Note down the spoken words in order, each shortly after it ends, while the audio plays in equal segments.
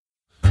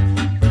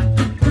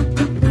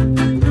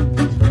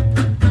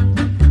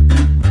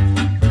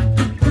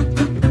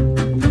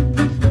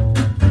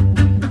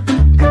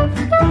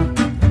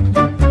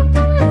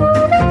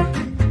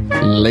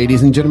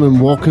Ladies and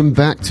gentlemen, welcome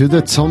back to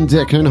the Tom,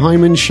 Dick and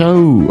Hyman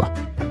Show.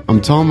 I'm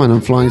Tom and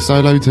I'm flying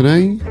solo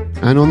today.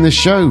 And on this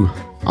show,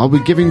 I'll be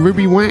giving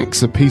Ruby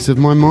Wax a piece of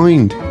my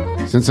mind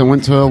since I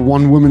went to a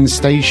one-woman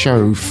stage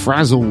show,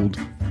 Frazzled.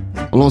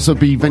 I'll also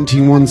be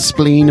venting one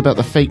spleen about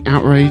the fake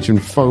outrage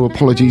and faux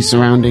apologies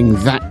surrounding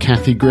that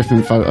Kathy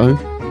Griffin photo.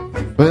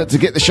 But to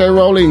get the show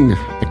rolling,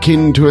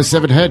 akin to a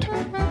severed head,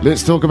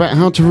 let's talk about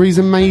how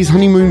Theresa May's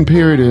honeymoon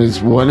period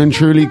has well and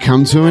truly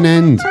come to an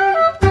end.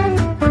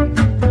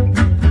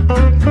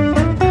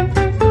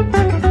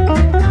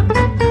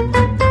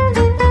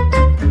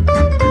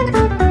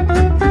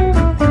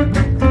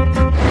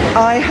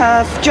 I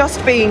have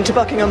just been to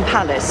Buckingham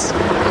Palace,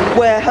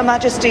 where Her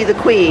Majesty the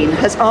Queen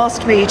has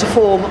asked me to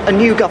form a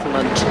new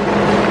government,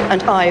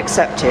 and I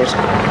accepted.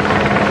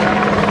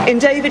 In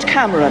David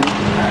Cameron,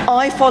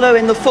 I follow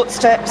in the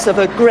footsteps of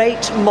a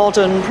great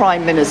modern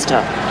Prime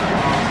Minister.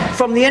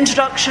 From the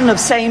introduction of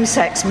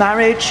same-sex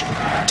marriage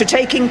to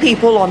taking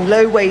people on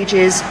low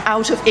wages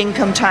out of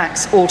income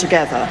tax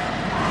altogether,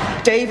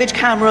 David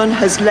Cameron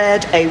has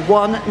led a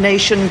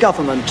one-nation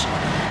government,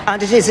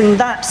 and it is in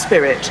that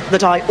spirit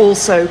that I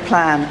also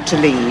plan to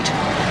lead.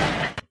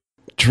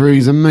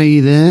 Theresa May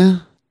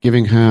there,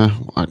 giving her,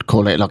 I'd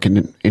call it like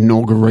an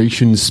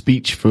inauguration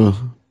speech for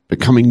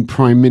becoming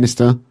Prime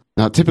Minister.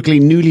 Now,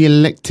 typically newly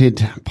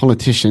elected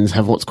politicians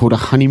have what's called a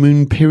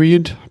honeymoon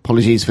period.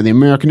 Apologies for the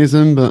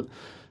Americanism, but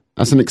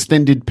that's an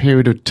extended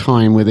period of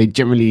time where they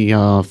generally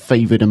are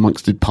favoured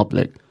amongst the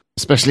public,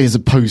 especially as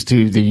opposed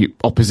to the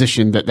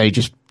opposition that they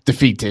just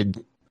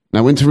defeated.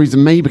 Now, when Theresa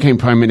May became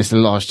Prime Minister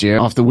last year,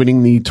 after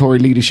winning the Tory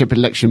leadership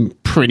election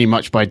pretty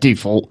much by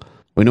default,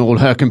 when all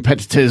her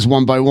competitors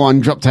one by one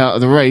dropped out of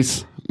the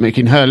race,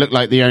 making her look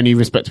like the only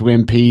respectable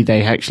MP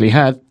they actually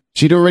had,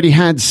 she'd already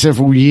had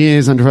several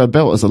years under her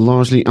belt as a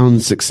largely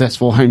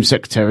unsuccessful Home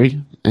Secretary,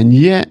 and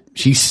yet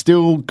she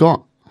still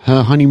got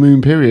her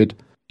honeymoon period.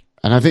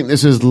 And I think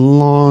this was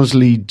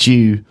largely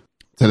due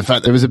to the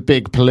fact there was a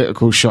big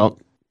political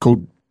shock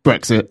called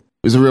Brexit.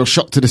 It was a real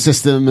shock to the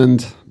system,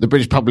 and the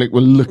British public were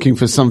looking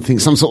for some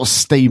sort of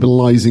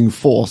stabilising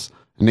force,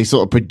 and they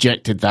sort of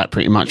projected that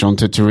pretty much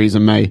onto Theresa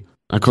May.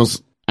 Of course,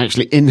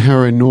 actually, in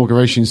her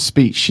inauguration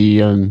speech,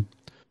 she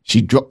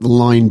dropped the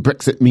line,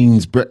 "Brexit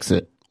means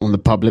Brexit," on the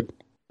public.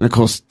 And of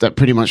course, that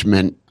pretty much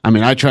meant,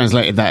 I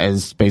translated that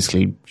as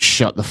basically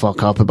shut the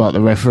fuck up about the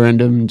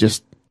referendum,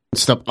 just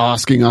stop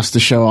asking us to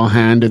show our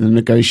hand in the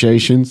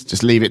negotiations,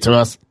 just leave it to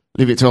us,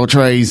 leave it to our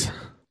trays.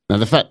 Now,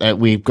 the fact that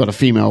we've got a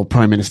female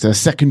Prime Minister, a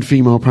second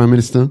female Prime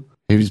Minister,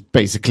 who's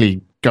basically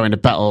going to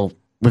battle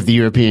with the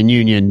European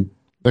Union,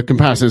 the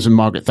comparisons with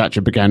Margaret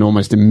Thatcher began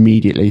almost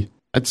immediately.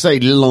 I'd say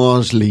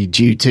largely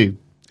due to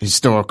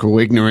historical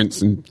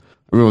ignorance and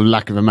a real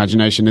lack of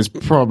imagination. There's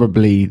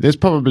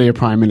probably a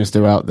Prime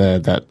Minister out there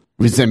that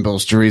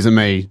resembles Theresa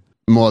May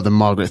more than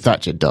Margaret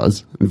Thatcher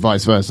does, and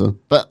vice versa.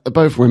 But they're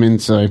both women,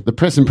 so the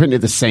press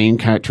imprinted the same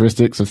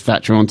characteristics of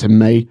Thatcher onto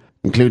May,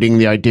 including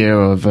the idea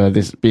of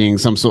this being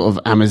some sort of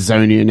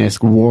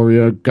Amazonian-esque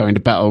warrior going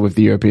to battle with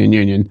the European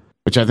Union,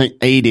 which I think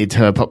aided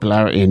her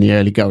popularity in the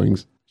early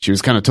goings. She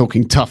was kind of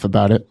talking tough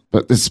about it.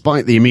 But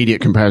despite the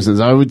immediate comparisons,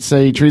 I would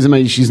say Theresa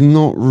May, she's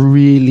not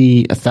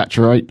really a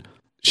Thatcherite.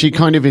 She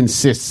kind of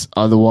insists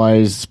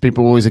otherwise.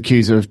 People always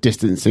accuse her of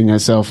distancing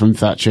herself from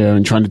Thatcher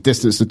and trying to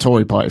distance the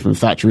Tory party from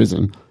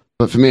Thatcherism.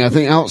 But for me, I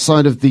think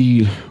outside of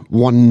the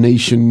one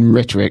nation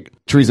rhetoric,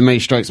 Theresa May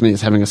strikes me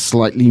as having a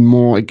slightly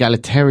more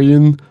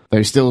egalitarian,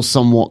 though still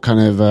somewhat kind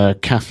of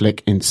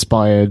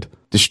Catholic-inspired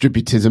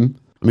distributism.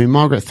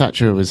 Margaret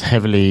Thatcher was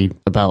heavily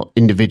about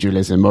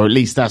individualism, or at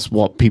least that's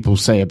what people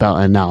say about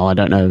her now. I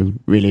don't know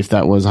really if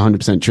that was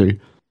 100% true.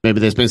 Maybe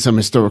there's been some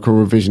historical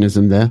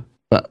revisionism there.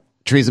 But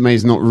Theresa May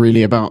is not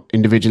really about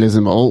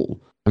individualism at all.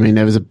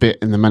 There was a bit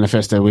in the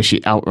manifesto where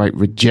she outright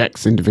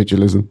rejects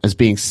individualism as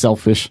being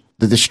selfish.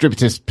 The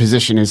distributist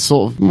position is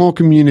sort of more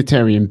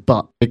communitarian,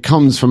 but it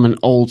comes from an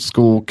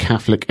old-school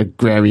Catholic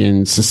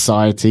agrarian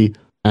society,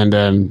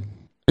 and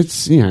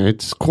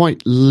it's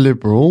quite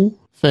liberal,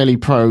 fairly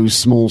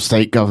pro-small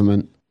state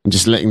government, and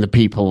just letting the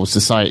people or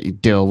society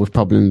deal with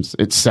problems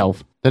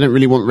itself. They don't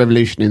really want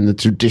revolution in the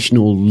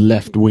traditional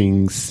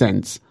left-wing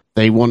sense.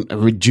 They want a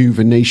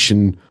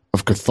rejuvenation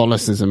of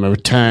Catholicism, a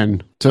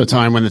return to a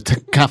time when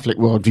the Catholic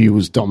worldview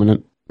was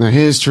dominant. Now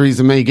here's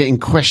Theresa May getting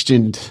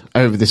questioned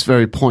over this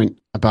very point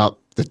about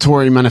the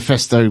Tory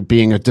manifesto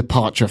being a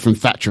departure from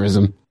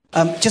Thatcherism.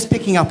 Just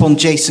picking up on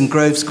Jason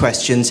Grove's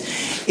questions,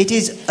 it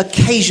is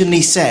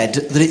occasionally said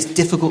that it's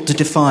difficult to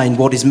define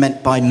what is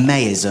meant by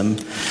Mayism,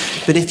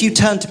 but if you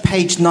turn to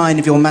page 9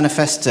 of your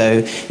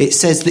manifesto, it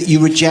says that you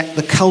reject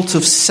the cult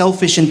of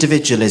selfish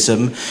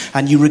individualism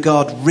and you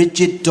regard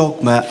rigid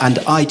dogma and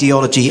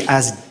ideology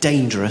as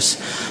dangerous.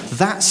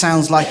 That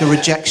sounds like a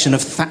rejection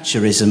of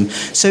Thatcherism.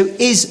 So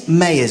is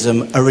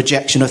Mayism a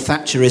rejection of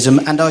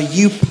Thatcherism, and are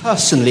you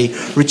personally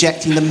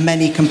rejecting the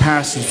many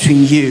comparisons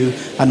between you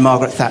and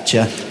Margaret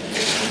Thatcher?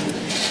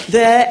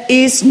 There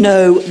is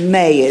no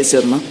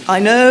Mayism. I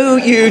know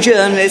you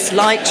journalists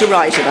like to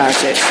write about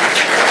it.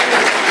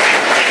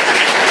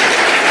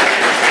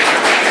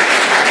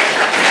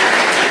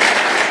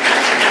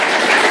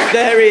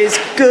 There is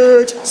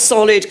good,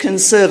 solid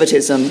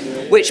conservatism,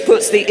 which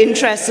puts the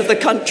interests of the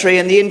country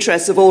and the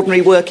interests of ordinary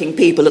working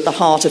people at the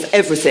heart of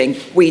everything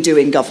we do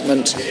in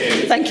government.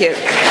 Thank you.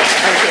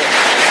 Thank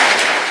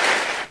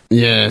you.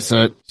 Yeah,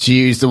 so she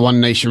used the one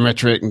nation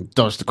rhetoric and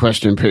dodged the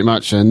question pretty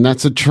much, and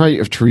that's a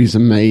trait of Theresa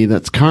May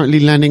that's currently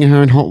landing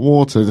her in hot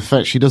water, the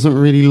fact she doesn't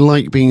really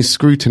like being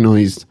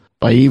scrutinised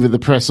by either the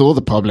press or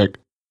the public.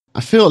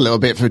 I feel a little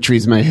bit for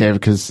Theresa May here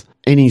because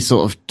any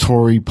sort of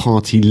Tory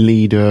party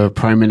leader,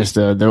 prime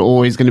minister, they're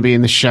always going to be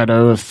in the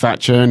shadow of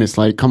Thatcher, and it's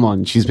like, come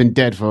on, she's been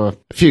dead for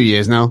a few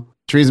years now.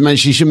 Theresa May,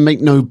 she should make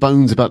no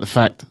bones about the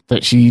fact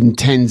that she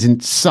intends in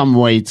some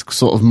way to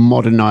sort of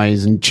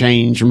modernise and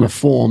change and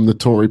reform the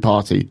Tory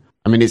party.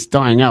 I mean, it's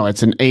dying out.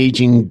 It's an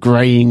ageing,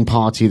 greying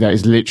party that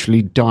is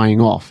literally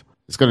dying off.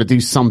 It's got to do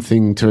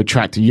something to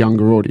attract a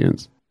younger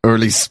audience, or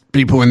at least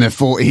people in their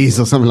 40s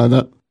or something like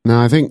that.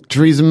 Now, I think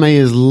Theresa May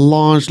is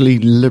largely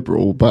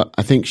liberal, but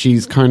I think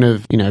she's kind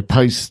of,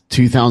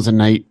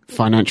 post-2008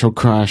 financial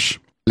crash.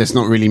 Let's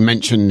not really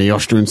mention the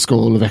Austrian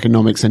School of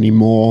Economics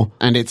anymore,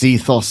 and its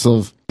ethos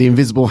of the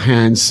invisible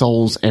hand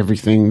solves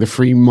everything, the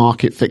free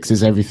market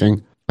fixes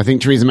everything. I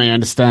think Theresa May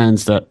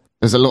understands that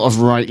there's a lot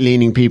of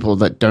right-leaning people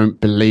that don't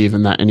believe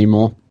in that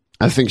anymore.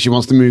 I think she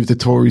wants to move the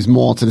Tories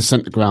more to the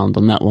centre ground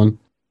on that one.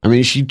 I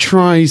mean, she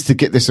tries to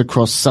get this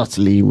across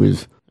subtly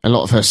with a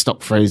lot of her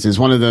stock phrases.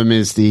 One of them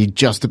is the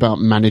just about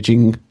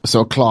managing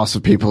sort of class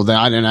of people that,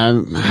 I don't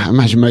know, I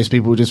imagine most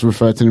people just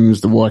refer to them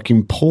as the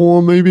working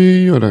poor,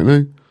 maybe, I don't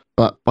know.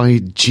 But by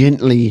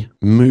gently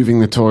moving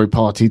the Tory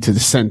party to the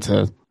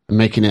centre and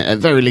making it at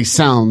very least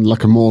sound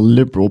like a more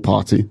liberal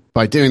party,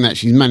 by doing that,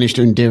 she's managed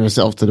to endear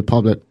herself to the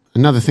public.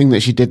 Another thing that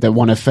she did that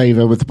won her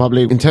favour with the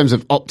public, in terms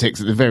of optics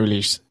at the very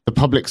least, the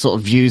public sort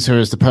of views her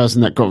as the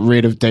person that got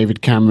rid of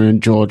David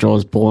Cameron, George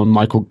Osborne,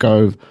 Michael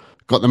Gove,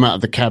 got them out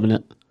of the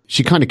cabinet.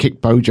 She kind of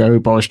kicked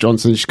Boris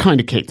Johnson, she kind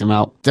of kicked him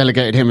out,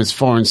 delegated him as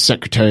foreign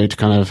secretary to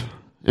kind of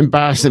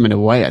embarrass him in a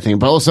way, I think,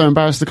 but also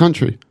embarrass the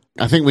country.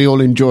 I think we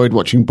all enjoyed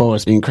watching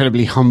Boris be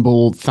incredibly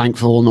humble,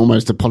 thankful, and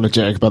almost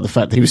apologetic about the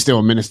fact that he was still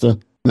a minister.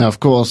 Now, of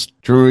course,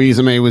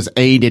 Theresa May was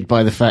aided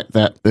by the fact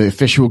that the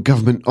official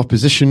government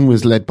opposition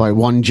was led by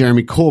one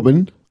Jeremy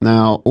Corbyn.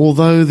 Now,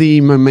 although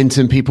the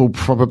momentum people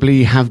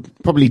probably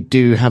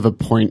do have a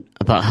point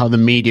about how the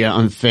media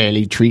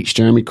unfairly treats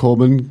Jeremy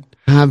Corbyn,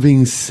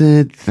 having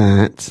said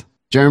that,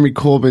 Jeremy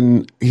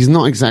Corbyn, he's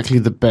not exactly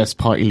the best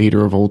party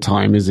leader of all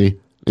time, is he?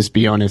 Let's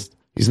be honest.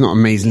 He's not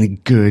amazingly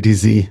good,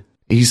 is he?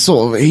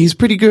 He's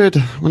pretty good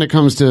when it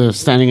comes to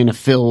standing in a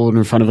field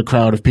in front of a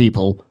crowd of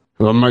people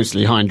who are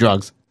mostly high on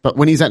drugs. But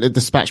when he's at the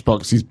dispatch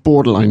box, he's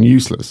borderline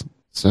useless.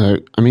 So,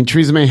 I mean,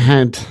 Theresa May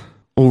had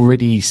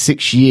already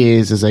 6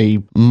 years as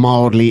a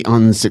mildly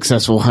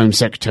unsuccessful Home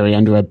Secretary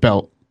under her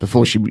belt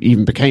before she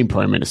even became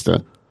Prime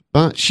Minister.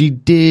 But she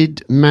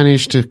did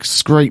manage to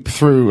scrape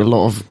through a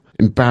lot of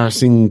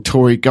embarrassing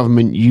Tory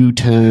government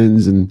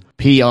U-turns and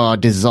PR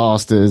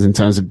disasters in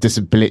terms of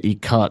disability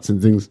cuts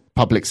and things,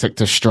 public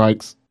sector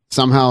strikes.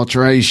 Somehow,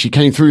 Therese, she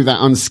came through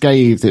that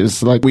unscathed. It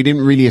was like we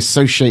didn't really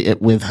associate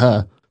it with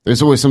her.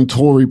 There's always some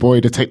Tory boy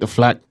to take the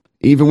flak.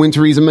 Even when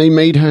Theresa May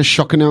made her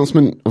shock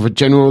announcement of a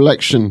general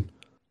election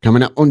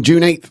coming up on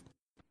June 8th,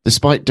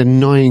 despite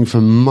denying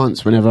for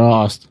months whenever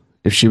asked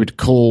if she would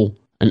call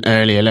an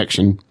early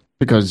election.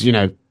 Because,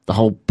 the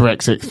whole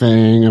Brexit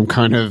thing, I'm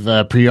kind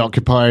of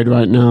preoccupied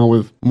right now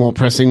with more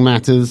pressing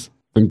matters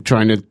than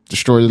trying to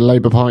destroy the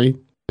Labour Party.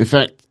 In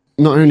fact,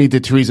 not only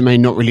did Theresa May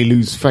not really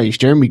lose face,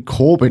 Jeremy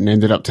Corbyn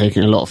ended up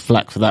taking a lot of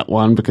flack for that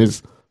one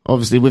because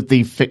obviously with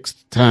the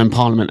Fixed Term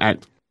Parliament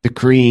Act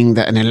decreeing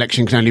that an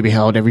election can only be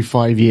held every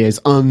 5 years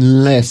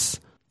unless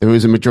there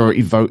is a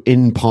majority vote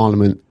in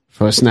Parliament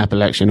for a snap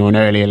election or an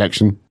early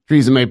election.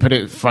 Theresa May put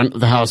it in front of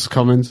the House of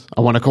Commons.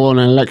 I want to call an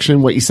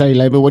election. What you say,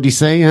 Labour? What do you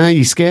say?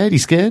 You scared? You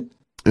scared?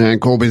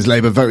 And Corbyn's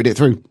Labour voted it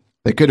through.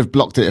 They could have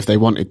blocked it if they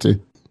wanted to.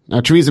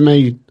 Now, Theresa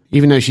May,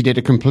 even though she did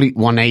a complete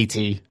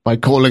 180 by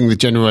calling the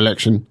general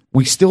election,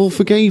 we still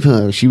forgave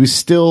her. She was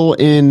still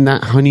in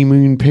that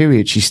honeymoon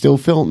period. She still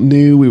felt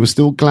new. We were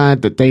still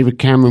glad that David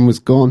Cameron was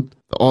gone,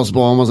 that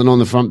Osborne wasn't on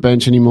the front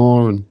bench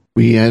anymore, and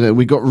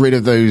we got rid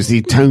of those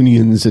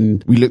Etonians,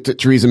 and we looked at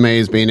Theresa May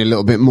as being a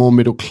little bit more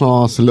middle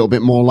class, a little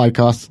bit more like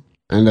us.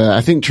 And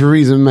I think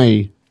Theresa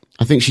May,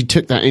 she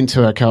took that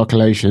into her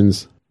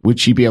calculations. Would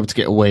she be able to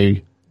get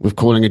away with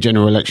calling a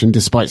general election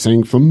despite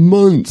saying for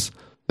months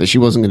that she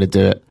wasn't going to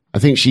do it? I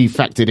think she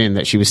factored in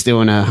that she was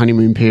still in her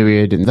honeymoon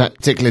period, and that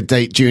particular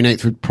date, June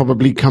 8th, would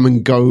probably come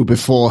and go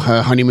before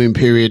her honeymoon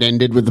period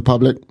ended with the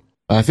public.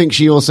 I think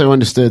she also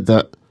understood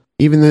that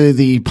even though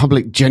the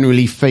public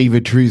generally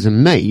favoured Theresa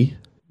May,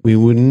 we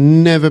were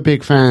never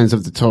big fans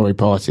of the Tory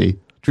party.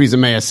 Theresa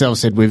May herself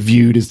said we're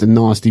viewed as the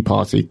nasty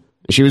party.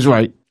 And she was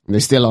right, and they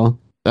still are.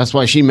 That's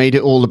why she made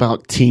it all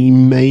about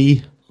Team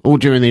May. All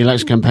during the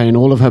election campaign,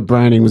 all of her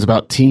branding was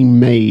about Team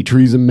May,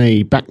 Theresa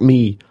May, back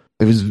me.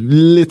 There was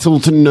little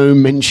to no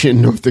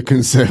mention of the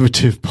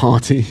Conservative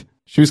Party.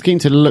 She was keen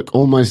to look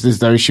almost as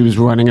though she was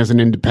running as an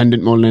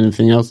independent more than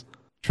anything else.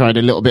 Tried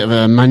a little bit of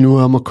a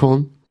Emmanuel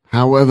Macron.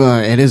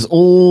 However, it has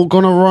all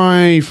gone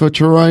awry for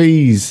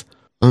Therese.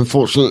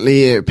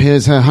 Unfortunately, it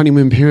appears her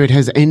honeymoon period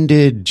has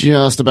ended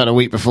just about a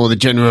week before the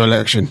general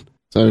election.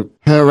 So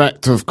her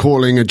act of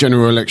calling a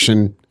general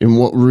election in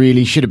what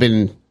really should have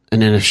been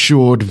an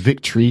assured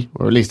victory,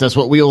 or at least that's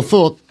what we all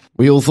thought.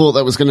 We all thought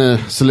that was going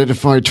to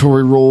solidify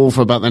Tory rule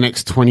for about the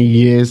next 20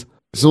 years.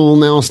 It's all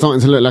now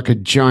starting to look like a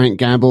giant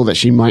gamble that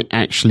she might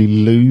actually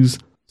lose.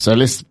 So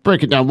let's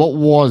break it down. What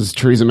was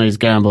Theresa May's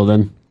gamble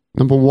then?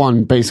 Number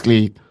one,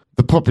 basically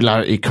the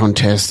popularity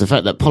contest, the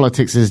fact that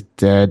politics is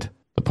dead.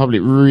 The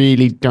public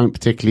really don't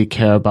particularly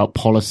care about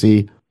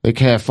policy. They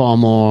care far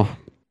more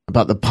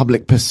about the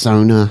public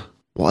persona.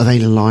 What are they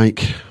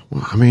like?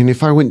 Well, I mean,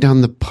 if I went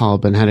down the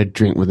pub and had a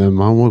drink with them,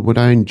 would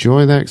I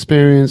enjoy that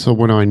experience or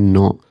would I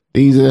not?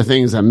 These are the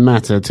things that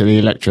matter to the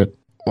electorate.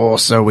 Or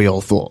so we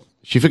all thought.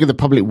 She figured the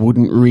public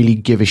wouldn't really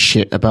give a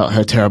shit about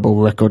her terrible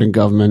record in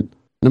government.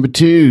 Number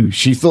two,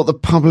 she thought the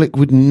public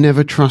would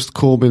never trust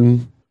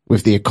Corbyn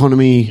with the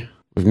economy,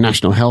 with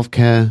national health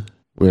care,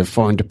 with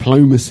foreign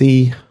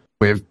diplomacy,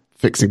 with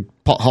fixing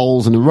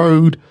potholes in the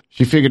road.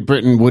 She figured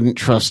Britain wouldn't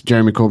trust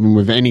Jeremy Corbyn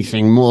with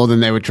anything more than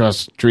they would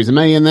trust Theresa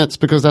May, and that's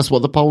because that's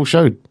what the polls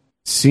showed.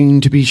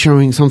 Seem to be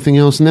showing something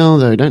else now,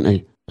 though, don't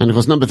they? And of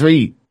course, number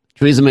three,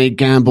 Theresa May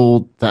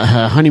gambled that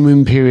her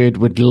honeymoon period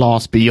would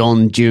last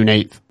beyond June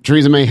 8th.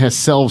 Theresa May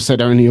herself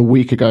said only a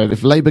week ago that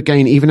if Labour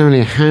gained even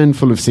only a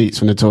handful of seats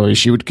from the Tories,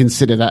 she would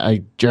consider that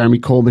a Jeremy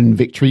Corbyn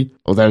victory,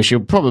 although she'll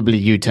probably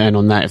U-turn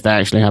on that if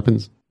that actually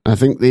happens. I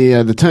think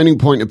the turning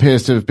point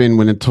appears to have been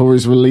when the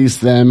Tories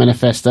released their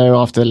manifesto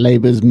after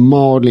Labour's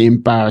mildly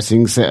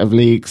embarrassing set of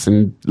leaks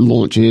and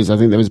launches. I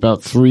think there was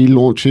about 3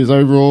 launches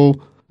overall,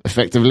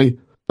 effectively.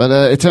 But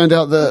it turned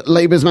out that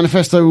Labour's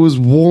manifesto was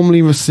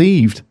warmly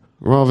received,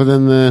 rather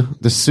than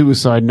the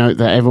suicide note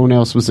that everyone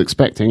else was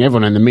expecting.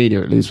 Everyone in the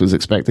media, at least, was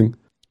expecting.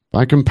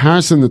 By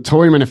comparison, the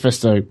Tory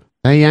manifesto,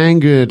 they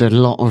angered a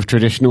lot of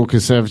traditional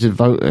Conservative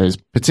voters,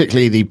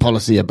 particularly the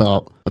policy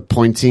about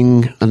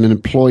appointing an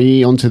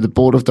employee onto the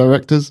board of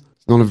directors.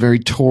 It's not a very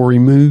Tory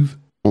move,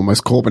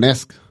 almost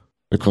Corbyn-esque.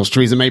 Of course,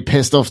 Theresa May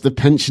pissed off the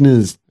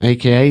pensioners,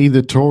 aka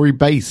the Tory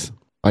base,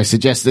 by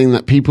suggesting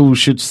that people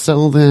should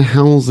sell their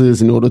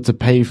houses in order to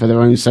pay for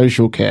their own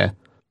social care,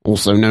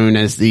 also known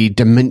as the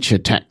dementia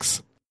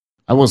tax.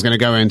 I was going to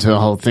go into a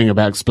whole thing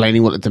about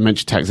explaining what the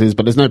dementia tax is,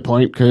 but there's no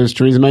point because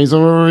Theresa May's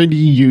already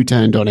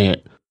U-turned on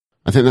it.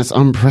 I think that's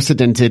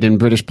unprecedented in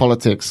British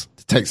politics,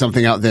 to take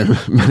something out of their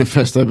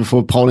manifesto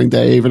before polling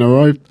day even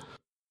arrived.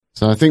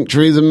 So I think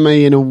Theresa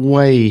May, in a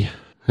way,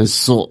 has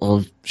sort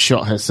of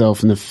shot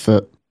herself in the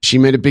foot. She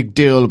made a big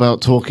deal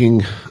about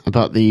talking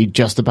about the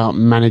just about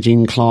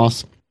managing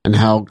class and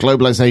how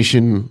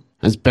globalization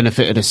has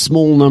benefited a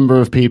small number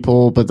of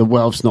people, but the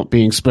wealth's not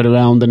being spread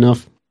around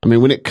enough. I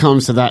mean, when it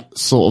comes to that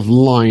sort of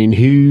line,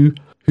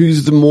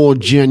 who's the more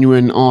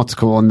genuine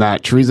article on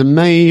that, Theresa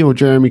May or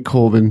Jeremy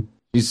Corbyn?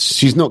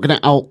 She's not going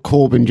to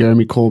out-Corbyn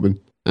Jeremy Corbyn.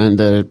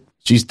 And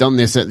she's done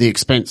this at the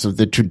expense of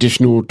the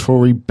traditional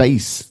Tory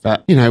base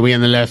that, we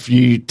on the left,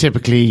 you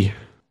typically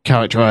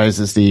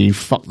characterise as the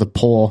fuck the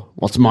poor,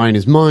 what's mine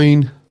is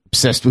mine,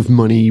 obsessed with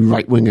money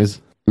right-wingers.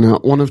 Now,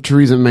 one of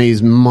Theresa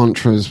May's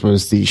mantras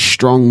was the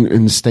strong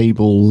and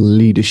stable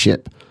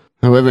leadership.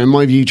 However, in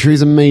my view,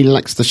 Theresa May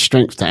lacks the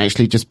strength to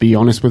actually just be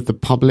honest with the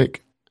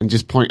public and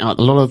just point out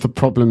a lot of the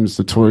problems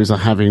the Tories are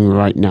having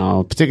right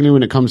now, particularly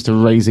when it comes to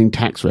raising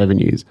tax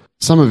revenues.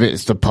 Some of it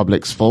is the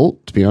public's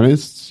fault, to be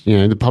honest.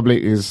 The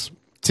public is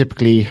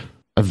typically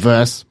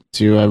averse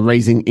to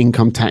raising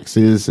income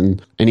taxes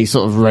and any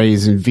sort of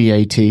raise in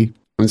VAT.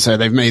 And so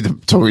they've made the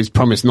Tories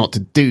promise not to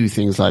do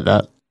things like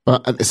that.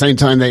 But at the same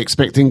time, they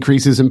expect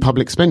increases in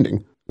public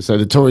spending. So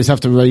the Tories have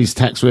to raise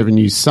tax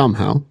revenues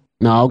somehow.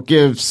 Now, I'll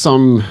give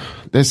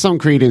there's some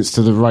credence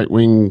to the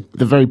right-wing,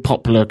 the very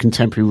popular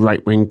contemporary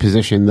right-wing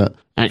position that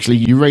actually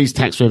you raise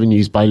tax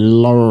revenues by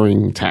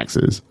lowering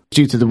taxes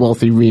due to the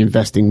wealthy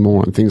reinvesting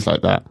more and things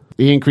like that.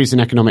 The increase in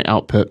economic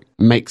output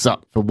makes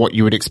up for what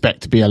you would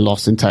expect to be a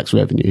loss in tax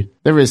revenue.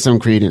 There is some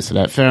credence to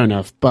that, fair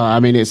enough. But, I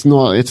mean, it's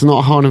not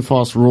a hard and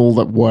fast rule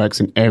that works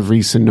in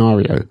every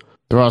scenario.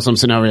 There are some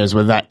scenarios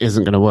where that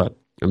isn't going to work.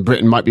 And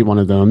Britain might be one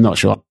of them, I'm not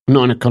sure. I'm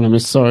not an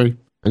economist, sorry.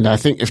 And I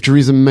think if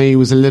Theresa May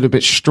was a little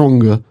bit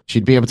stronger,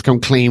 she'd be able to come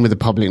clean with the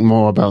public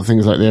more about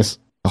things like this,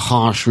 the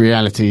harsh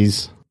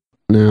realities.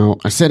 Now,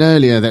 I said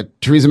earlier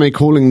that Theresa May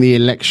calling the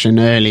election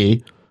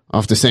early,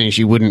 after saying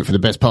she wouldn't for the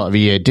best part of a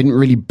year, didn't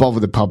really bother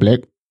the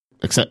public,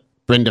 except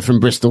Brenda from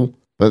Bristol.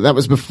 But that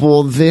was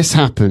before this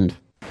happened.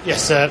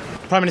 Yes,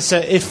 Prime Minister,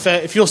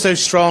 if you're so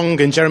strong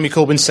and Jeremy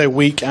Corbyn's so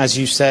weak, as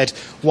you said,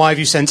 why have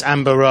you sent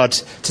Amber Rudd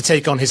to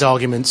take on his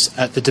arguments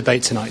at the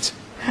debate tonight?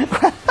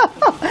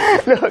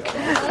 Look,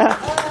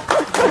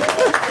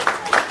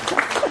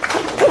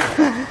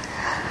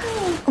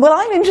 well,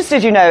 I'm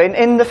interested,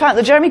 in the fact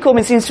that Jeremy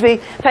Corbyn seems to be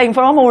paying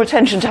far more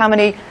attention to how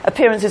many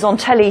appearances on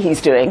telly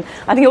he's doing.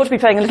 I think he ought to be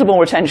paying a little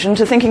more attention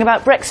to thinking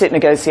about Brexit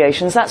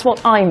negotiations. That's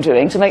what I'm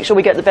doing to make sure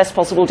we get the best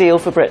possible deal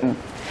for Britain.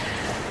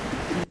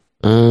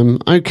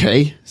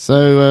 Okay,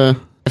 so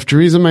If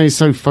Theresa May is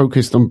so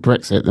focused on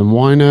Brexit, then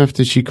why on earth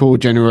did she call a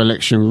general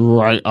election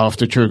right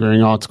after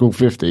triggering Article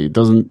 50?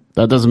 That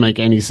doesn't make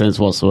any sense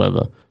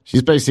whatsoever.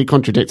 She's basically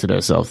contradicted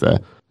herself there.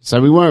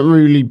 So we weren't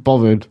really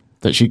bothered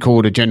that she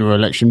called a general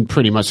election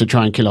pretty much to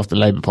try and kill off the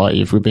Labour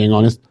Party, if we're being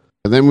honest.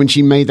 But then when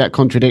she made that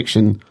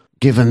contradiction,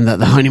 given that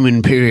the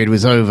honeymoon period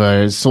was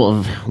over, it's sort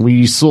of,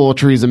 we saw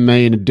Theresa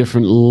May in a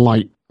different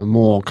light, a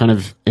more kind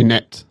of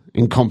inept,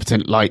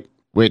 incompetent light,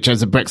 which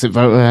as a Brexit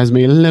voter has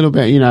me a little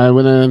bit,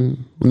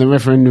 when the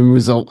referendum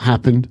result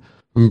happened,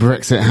 when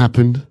Brexit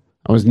happened,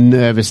 I was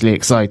nervously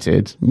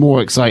excited,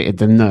 more excited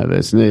than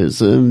nervous. And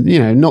it's,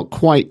 not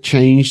quite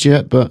changed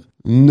yet, but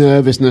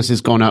nervousness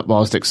has gone up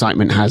whilst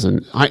excitement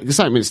hasn't.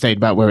 Excitement stayed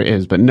about where it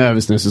is, but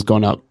nervousness has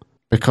gone up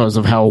because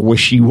of how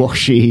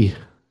wishy-washy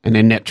and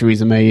inept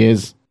Theresa May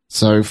is.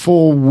 So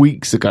 4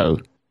 weeks ago,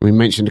 we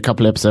mentioned a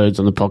couple episodes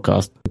on the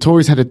podcast, the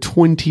Tories had a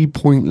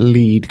 20-point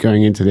lead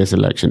going into this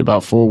election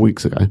about 4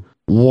 weeks ago.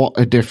 What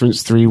a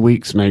difference 3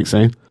 weeks makes,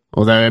 eh?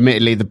 Although,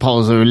 admittedly, the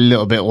polls are a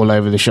little bit all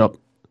over the shop.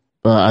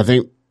 But I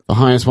think the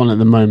highest one at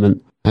the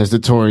moment has the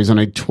Tories on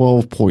a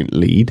 12-point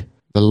lead.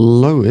 The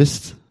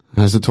lowest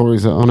has the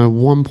Tories on a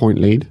 1-point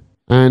lead.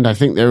 And I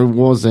think there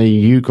was a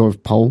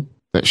YouGov poll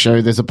that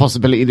showed there's a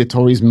possibility the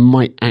Tories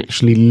might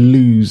actually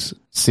lose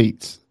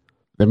seats.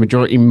 The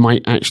majority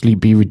might actually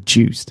be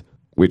reduced,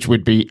 which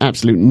would be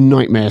absolute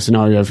nightmare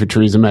scenario for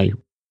Theresa May.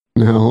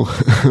 Now,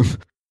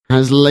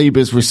 has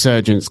Labour's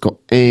resurgence got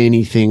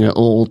anything at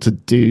all to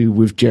do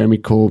with Jeremy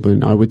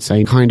Corbyn? I would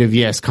say kind of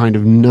yes, kind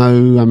of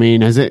no. I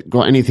mean, has it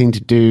got anything to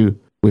do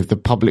with the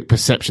public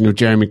perception of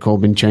Jeremy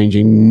Corbyn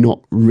changing?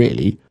 Not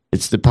really.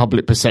 It's the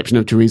public perception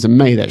of Theresa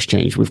May that's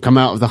changed. We've come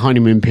out of the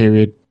honeymoon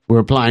period. We're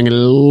applying a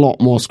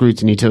lot more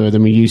scrutiny to her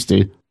than we used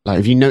to. Like,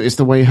 have you noticed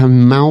the way her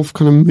mouth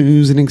kind of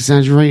moves in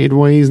exaggerated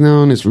ways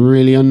now? And it's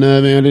really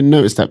unnerving. I didn't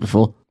notice that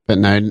before. But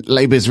no,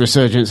 Labour's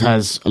resurgence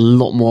has a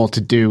lot more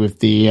to do with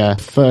the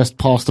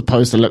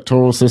first-past-the-post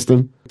electoral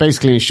system.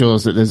 Basically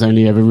ensures that there's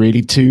only ever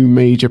really 2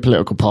 major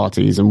political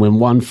parties, and when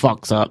one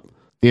fucks up,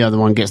 the other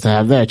one gets to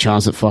have their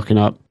chance at fucking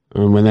up.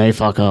 And when they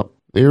fuck up,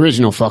 the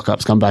original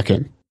fuck-ups come back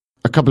in.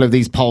 A couple of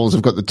these polls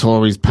have got the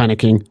Tories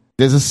panicking.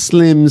 There's a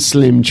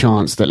slim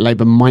chance that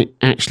Labour might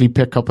actually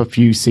pick up a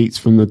few seats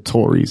from the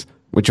Tories,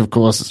 which, of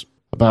course,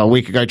 about a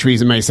week ago,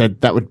 Theresa May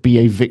said that would be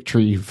a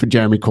victory for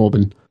Jeremy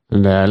Corbyn.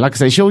 And like I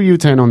say, she'll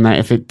U-turn on that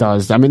if it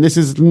does. I mean, this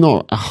is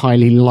not a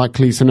highly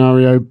likely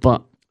scenario,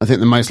 but I think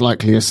the most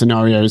likeliest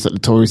scenario is that the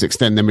Tories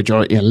extend their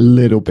majority a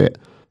little bit,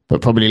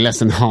 but probably less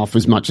than half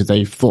as much as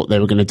they thought they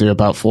were going to do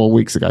about 4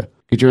 weeks ago.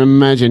 Could you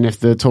imagine if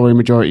the Tory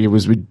majority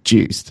was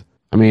reduced?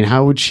 I mean,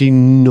 how would she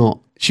not?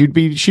 She'd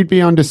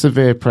be under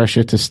severe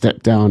pressure to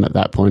step down at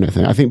that point, I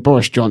think. I think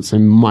Boris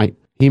Johnson might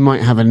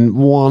have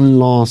one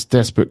last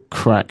desperate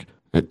crack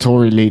at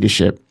Tory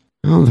leadership.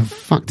 How the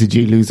fuck did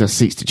you lose our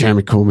seats to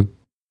Jeremy Corbyn?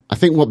 I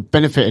think what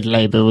benefited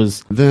Labour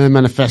was the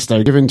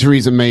manifesto, given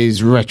Theresa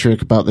May's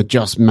rhetoric about the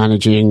just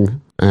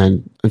managing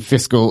and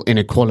fiscal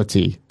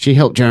inequality. She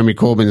helped Jeremy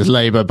Corbyn's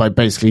Labour by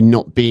basically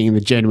not being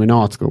the genuine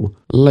article.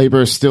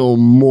 Labour is still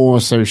more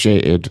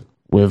associated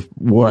with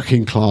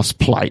working class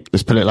plight,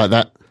 let's put it like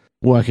that.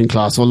 Working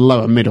class or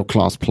lower middle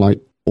class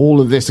plight.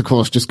 All of this, of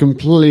course, just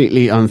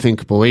completely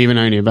unthinkable, even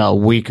only about a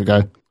week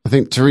ago. I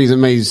think Theresa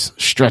May's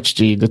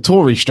strategy, the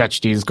Tory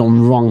strategy, has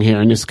gone wrong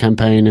here in this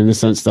campaign in the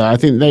sense that I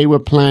think they were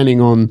planning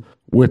on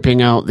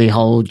whipping out the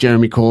whole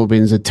Jeremy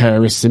Corbyn's a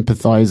terrorist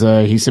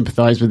sympathiser. He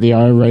sympathised with the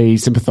IRA, he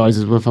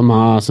sympathises with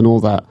Hamas and all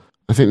that.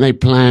 I think they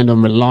planned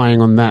on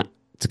relying on that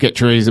to get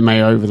Theresa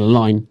May over the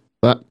line.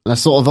 But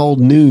that's sort of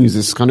old news.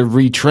 It's kind of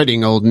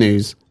retreading old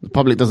news. The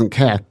public doesn't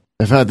care.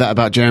 They've heard that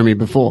about Jeremy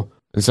before.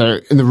 And so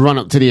in the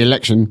run-up to the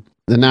election,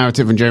 the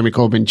narrative on Jeremy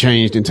Corbyn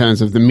changed in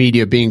terms of the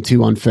media being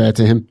too unfair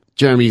to him.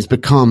 Jeremy's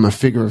become a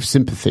figure of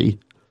sympathy.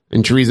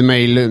 And Theresa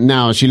May,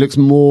 now she looks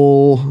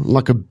more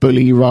like a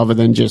bully rather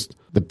than just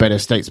the better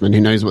statesman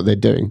who knows what they're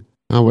doing.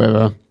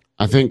 However,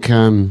 I think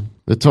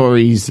the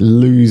Tories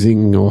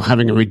losing or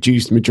having a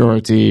reduced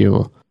majority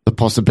or the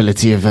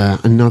possibility of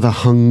another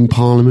hung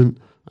parliament,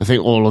 I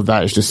think all of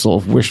that is just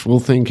sort of wishful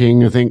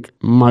thinking. I think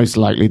most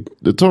likely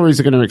the Tories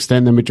are going to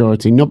extend their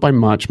majority, not by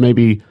much,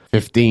 maybe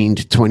 15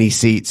 to 20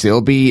 seats.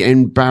 It'll be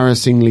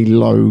embarrassingly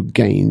low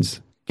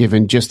gains,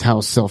 given just how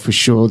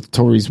self-assured the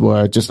Tories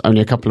were just only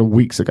a couple of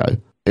weeks ago.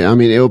 I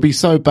mean, it'll be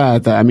so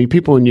bad that,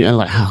 people in Europe are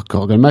like, oh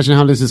God, imagine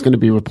how this is going to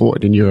be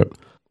reported in Europe.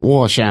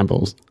 War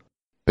shambles.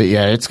 But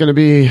yeah, it's going to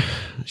be,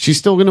 she's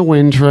still going to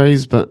win,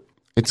 Therese, but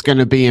it's going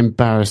to be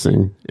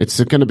embarrassing.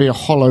 It's going to be a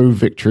hollow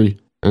victory.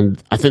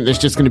 And I think there's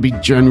just going to be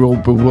general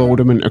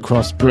bewilderment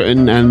across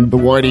Britain and the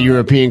wider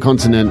European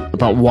continent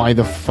about why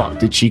the fuck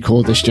did she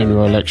call this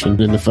general election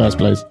in the first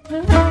place.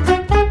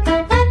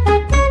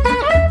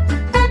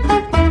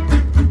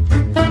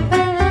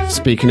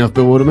 Speaking of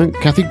bewilderment,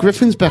 Kathy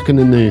Griffin's back in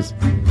the news.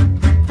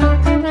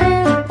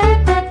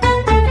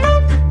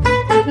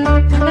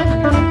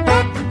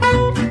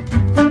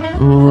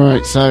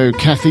 Alright, so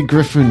Kathy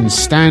Griffin,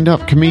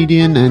 stand-up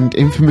comedian and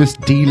infamous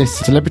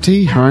D-list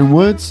celebrity, her own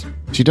words.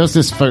 She does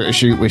this photo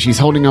shoot where she's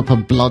holding up a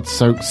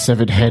blood-soaked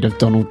severed head of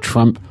Donald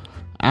Trump,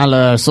 a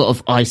la sort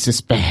of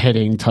ISIS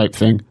beheading type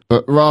thing.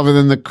 But rather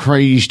than the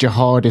crazed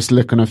jihadist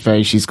look on her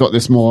face, she's got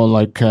this more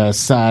like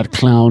sad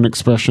clown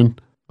expression.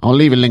 I'll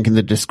leave a link in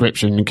the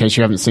description in case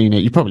you haven't seen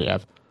it. You probably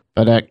have.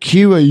 But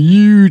cue a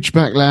huge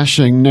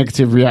backlash and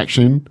negative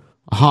reaction,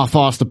 a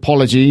half-assed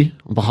apology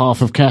on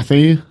behalf of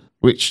Kathy,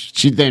 which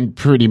she then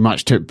pretty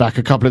much took back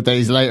a couple of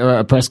days later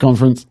at a press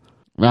conference.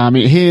 I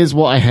mean, here's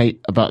what I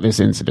hate about this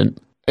incident.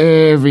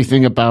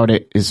 Everything about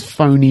it is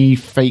phony,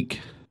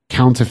 fake,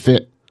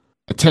 counterfeit,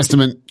 a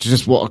testament to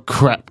just what a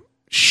crap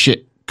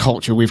shit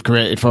culture we've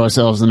created for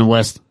ourselves in the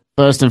West.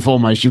 First and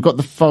foremost, you've got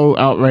the faux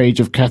outrage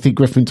of Kathy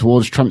Griffin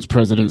towards Trump's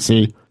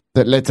presidency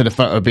that led to the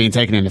photo being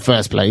taken in the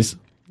first place.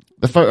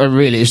 The photo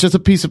really is just a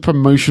piece of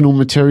promotional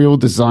material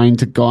designed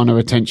to garner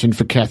attention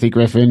for Kathy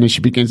Griffin as she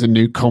begins a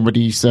new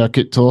comedy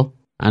circuit tour.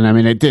 And I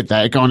mean, it did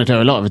that. It garnered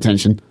her a lot of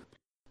attention.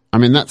 I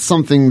mean, that's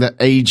something that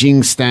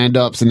aging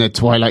stand-ups in their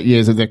twilight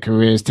years of their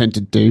careers tend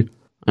to do.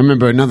 I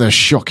remember another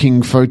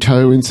shocking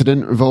photo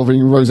incident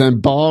involving Roseanne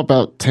Barr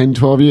about 10,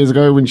 12 years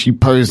ago when she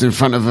posed in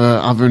front of her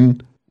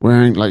oven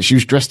wearing, like, she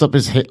was dressed up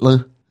as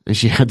Hitler and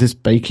she had this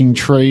baking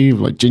tray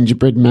of, like,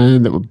 gingerbread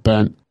man that were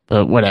burnt.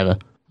 But whatever.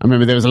 I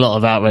remember there was a lot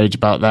of outrage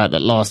about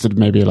that lasted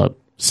maybe like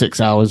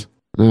 6 hours.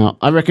 Now,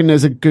 I reckon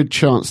there's a good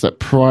chance that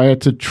prior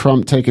to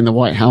Trump taking the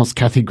White House,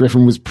 Kathy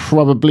Griffin was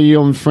probably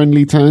on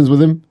friendly terms with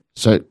him.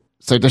 So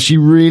does she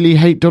really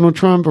hate Donald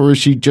Trump, or is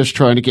she just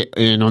trying to get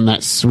in on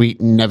that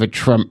sweet never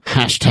Trump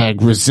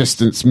hashtag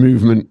resistance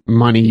movement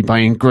money by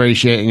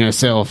ingratiating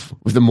herself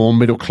with the more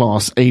middle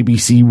class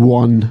ABC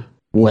One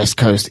West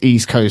Coast,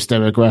 East Coast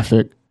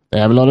demographic? They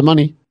have a lot of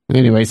money.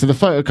 Anyway, so the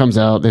photo comes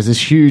out. There's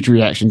this huge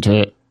reaction to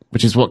it,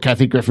 which is what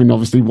Kathy Griffin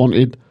obviously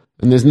wanted.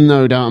 And there's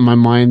no doubt in my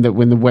mind that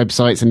when the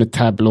websites and the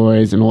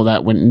tabloids and all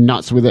that went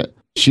nuts with it,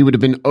 she would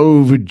have been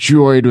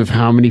overjoyed with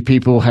how many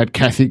people had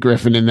Kathy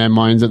Griffin in their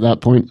minds at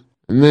that point.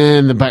 And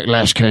then the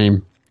backlash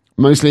came,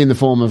 mostly in the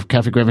form of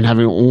Kathy Griffin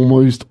having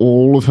almost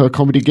all of her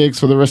comedy gigs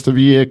for the rest of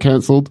the year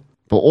cancelled,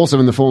 but also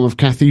in the form of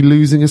Kathy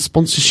losing a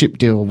sponsorship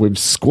deal with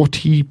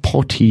Squatty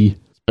Potty.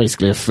 It's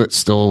basically a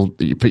footstool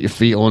that you put your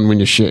feet on when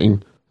you're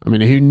shitting. I mean,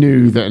 who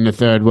knew that in the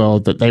third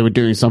world that they were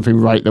doing something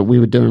right that we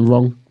were doing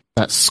wrong?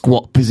 That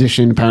squat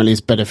position apparently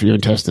is better for your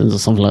intestines or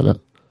something like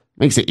that.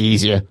 Makes it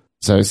easier.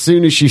 So as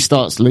soon as she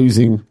starts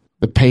losing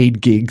the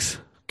paid gigs,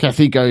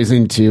 Kathy goes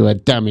into a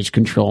damage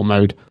control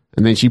mode,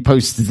 and then she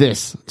posts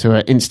this to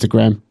her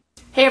Instagram.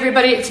 Hey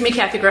everybody, it's me,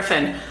 Kathy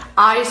Griffin.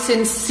 I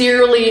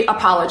sincerely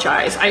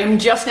apologize. I am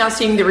just now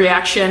seeing the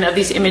reaction of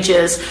these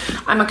images.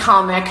 I'm a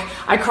comic.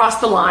 I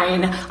crossed the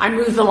line. I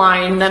moved the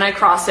line, then I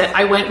cross it.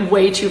 I went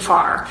way too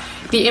far.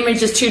 The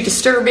image is too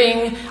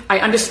disturbing. I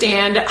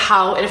understand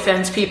how it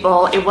offends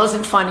people. It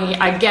wasn't funny.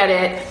 I get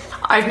it.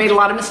 I've made a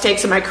lot of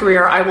mistakes in my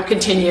career. I will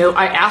continue.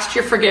 I asked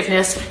your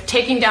forgiveness,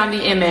 taking down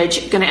the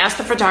image, going to ask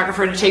the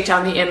photographer to take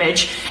down the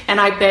image, and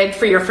I beg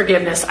for your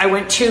forgiveness. I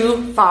went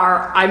too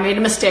far. I made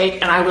a mistake,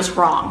 and I was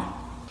wrong.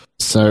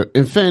 So,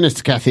 in fairness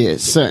to Kathy,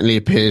 it certainly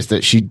appears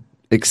that she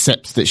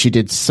accepts that she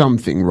did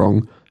something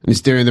wrong and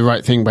is doing the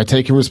right thing by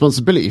taking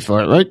responsibility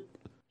for it, right?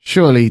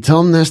 Surely,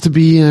 Tom, that's to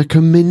be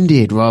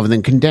commended rather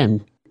than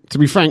condemned. To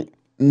be frank,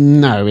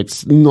 no,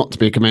 it's not to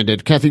be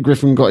commended. Kathy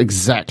Griffin got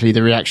exactly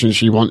the reaction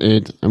she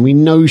wanted, and we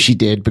know she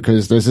did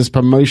because there's this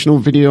promotional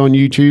video on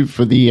YouTube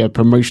for the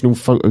promotional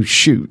photo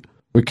shoot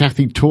where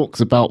Kathy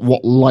talks about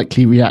what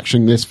likely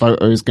reaction this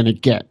photo is going to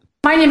get.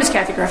 My name is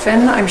Kathy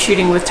Griffin. I'm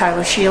shooting with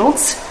Tyler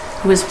Shields,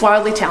 who is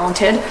wildly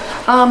talented.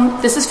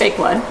 This is fake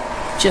blood,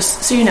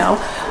 just so you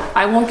know.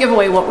 I won't give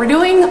away what we're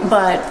doing,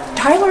 but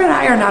Tyler and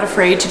I are not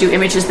afraid to do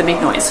images that make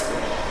noise.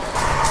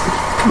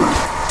 Come on.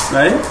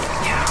 Right?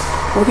 Yeah.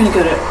 We're going to go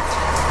to...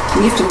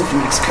 We have to move to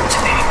Mexico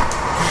today.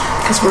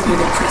 Because we're going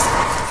to go to prison.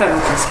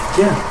 Federal prison.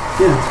 Yeah.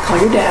 Call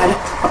your dad.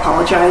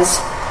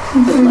 Apologize.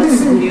 But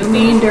let's... You,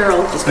 me, and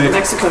Daryl just go to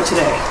Mexico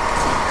today.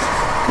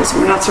 Because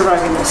we're not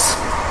surviving this.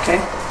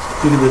 Okay?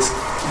 Look at this.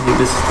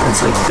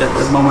 That's like that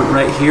moment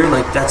right here.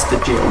 Like, that's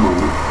the jail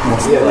moment.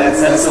 Yeah,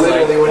 that's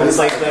literally when it's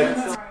like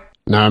that.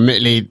 Now,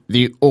 admittedly,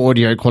 the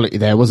audio quality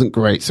there wasn't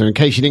great, so in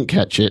case you didn't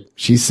catch it,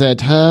 she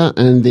said her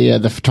and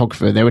the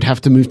photographer, they would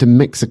have to move to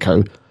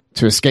Mexico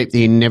to escape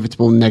the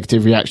inevitable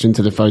negative reaction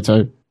to the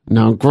photo.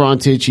 Now,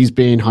 granted, she's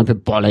being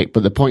hyperbolic,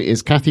 but the point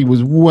is Kathy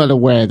was well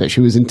aware that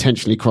she was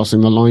intentionally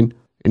crossing the line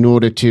in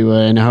order to,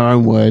 in her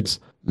own words,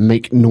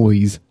 make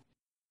noise.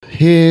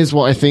 Here's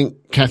what I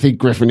think Kathy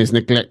Griffin is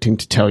neglecting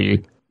to tell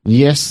you.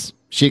 Yes,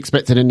 she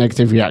expected a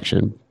negative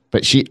reaction,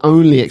 but she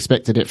only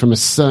expected it from a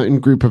certain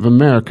group of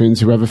Americans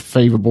who have a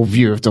favourable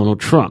view of Donald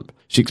Trump.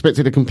 She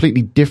expected a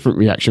completely different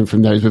reaction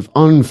from those with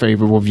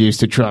unfavourable views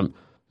to Trump.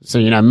 So,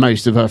 you know,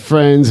 most of her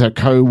friends, her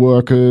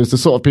co-workers, the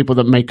sort of people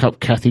that make up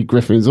Kathy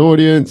Griffin's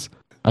audience.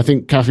 I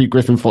think Kathy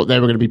Griffin thought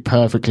they were going to be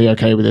perfectly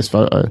okay with this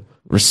photo,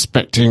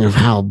 respecting of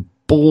how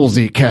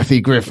ballsy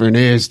Kathy Griffin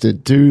is to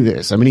do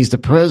this. I mean, he's the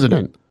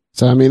president.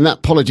 So, I mean, that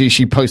apology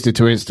she posted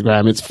to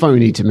Instagram, it's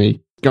phony to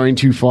me. Going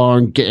too far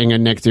and getting a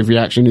negative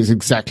reaction is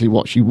exactly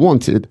what she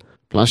wanted.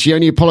 Plus, she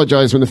only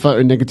apologized when the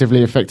photo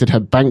negatively affected her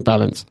bank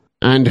balance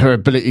and her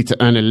ability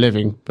to earn a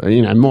living. But,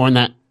 more on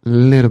that a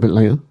little bit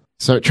later.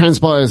 So it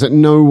transpires that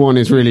no one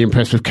is really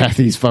impressed with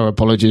Kathy's faux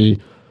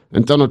apology.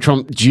 And Donald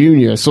Trump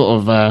Jr.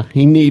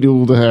 he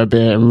needled her a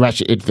bit and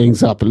ratcheted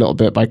things up a little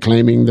bit by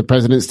claiming the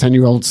president's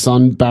 10-year-old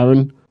son,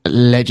 Barron,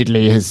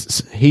 allegedly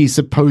he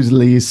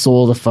supposedly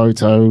saw the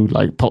photo,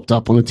 popped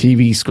up on a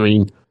TV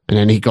screen. And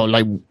then he got,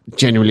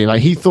 genuinely,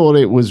 he thought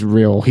it was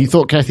real. He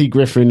thought Kathy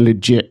Griffin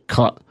legit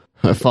cut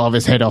her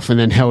father's head off and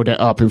then held it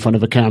up in front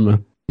of a camera.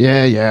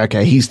 Yeah,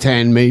 okay, he's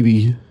 10,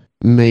 maybe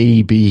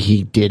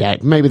he did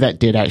act. Maybe that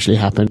did actually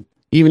happen.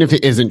 Even if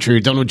it isn't true,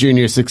 Donald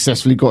Jr.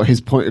 successfully got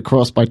his point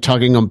across by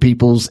tugging on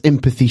people's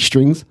empathy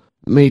strings.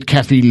 Made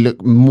Kathy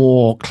look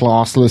more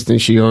classless than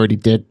she already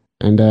did.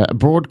 And a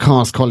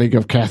broadcast colleague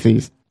of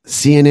Kathy's,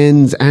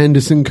 CNN's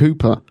Anderson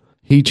Cooper,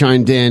 he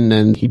chimed in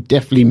and he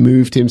definitely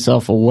moved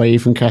himself away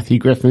from Kathy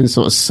Griffin,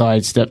 sort of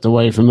sidestepped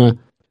away from her.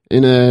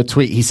 In a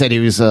tweet, he said he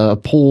was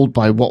appalled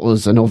by what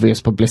was an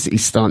obvious publicity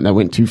stunt that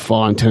went too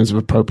far in terms of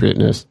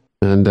appropriateness.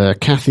 And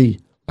Kathy,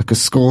 like a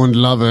scorned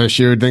lover,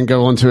 she would then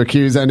go on to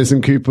accuse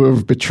Anderson Cooper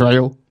of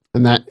betrayal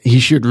and that he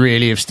should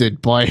really have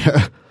stood by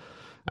her.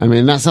 I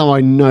mean, that's how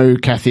I know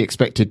Kathy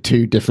expected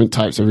two different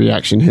types of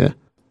reaction here.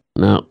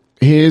 Now,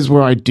 here's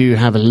where I do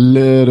have a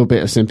little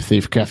bit of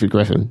sympathy for Kathy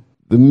Griffin.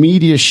 The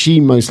media she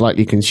most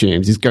likely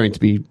consumes is going to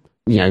be,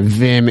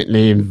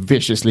 vehemently and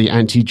viciously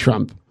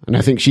anti-Trump. And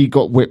I think she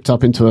got whipped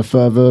up into a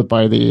fervor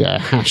by the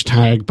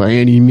hashtag by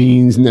any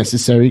means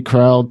necessary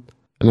crowd.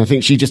 And I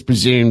think she just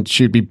presumed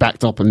she'd be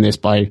backed up on this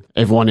by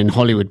everyone in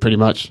Hollywood, pretty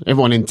much.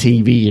 Everyone in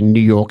TV in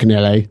New York and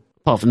LA.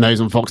 Apart from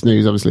those on Fox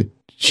News, obviously.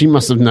 She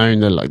must have known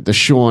that, the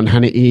Sean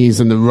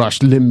Hannity's and the Rush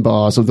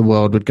Limbaughs of the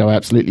world would go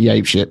absolutely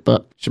apeshit.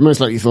 But she most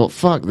likely thought,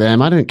 fuck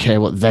them, I don't care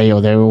what they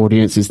or their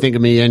audiences think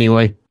of me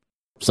anyway.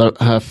 So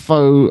her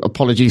faux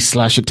apology /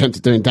 attempt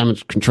at doing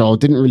damage control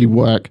didn't really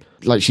work.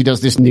 She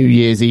does this New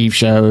Year's Eve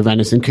show with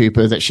Anderson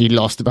Cooper that she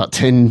lost about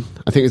 10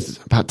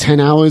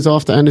 hours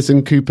after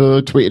Anderson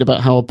Cooper tweeted about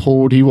how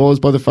appalled he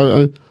was by the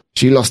photo.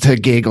 She lost her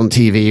gig on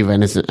TV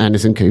with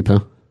Anderson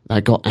Cooper.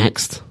 That got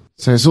axed.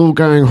 So it's all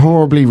going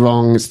horribly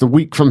wrong. It's the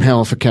week from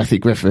hell for Kathy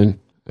Griffin.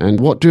 And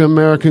what do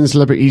American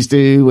celebrities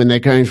do when they're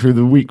going through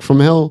the week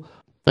from hell?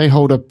 They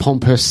hold a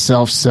pompous,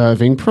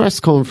 self-serving press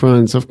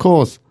conference, of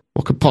course.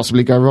 What could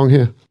possibly go wrong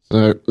here?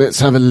 So let's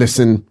have a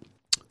listen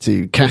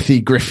to Kathy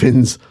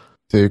Griffin's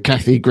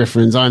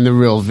I'm the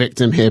Real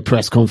Victim Here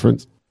press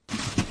conference.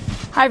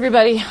 Hi,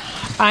 everybody.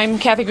 I'm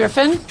Kathy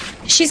Griffin.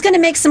 She's going to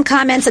make some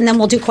comments and then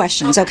we'll do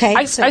questions, okay?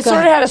 I sort of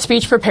had a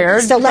speech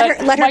prepared. So let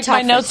her talk.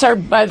 My notes are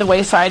by the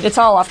wayside. It's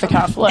all off the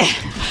cuff. Look,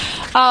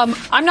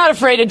 I'm not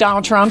afraid of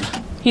Donald Trump.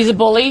 He's a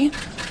bully.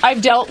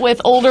 I've dealt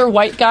with older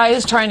white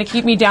guys trying to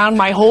keep me down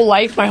my whole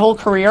life, my whole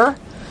career.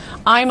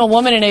 I'm a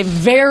woman in a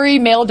very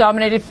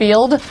male-dominated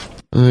field.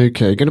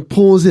 Okay, going to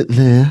pause it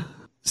there.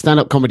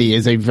 Stand-up comedy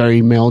is a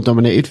very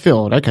male-dominated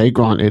field. Okay,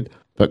 granted.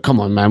 But come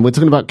on, man, we're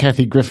talking about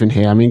Kathy Griffin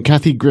here. I mean,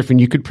 Kathy Griffin,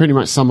 you could pretty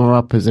much sum her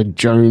up as a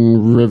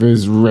Joan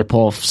Rivers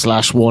ripoff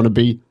 /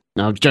 wannabe.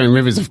 Now, Joan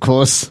Rivers, of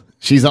course,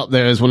 she's up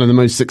there as one of the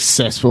most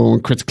successful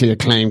and critically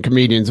acclaimed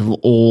comedians of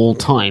all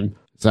time.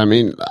 So, I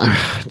mean,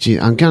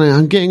 I'm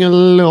getting a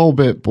little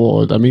bit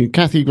bored. I mean,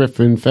 Kathy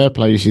Griffin, fair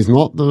play, she's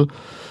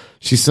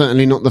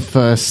certainly not the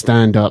first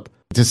stand-up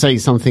to say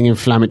something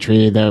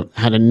inflammatory that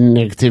had a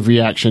negative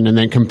reaction and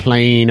then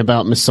complain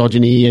about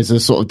misogyny as a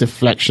sort of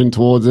deflection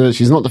towards her.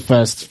 She's not the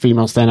first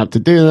female stand-up to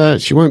do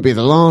that. She won't be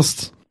the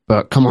last.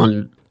 But come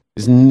on,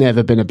 there's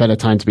never been a better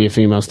time to be a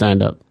female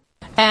stand-up.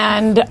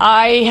 And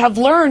I have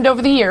learned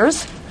over the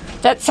years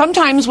that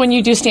sometimes when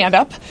you do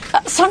stand-up,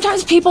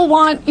 sometimes people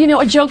want,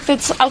 a joke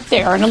that's out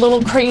there and a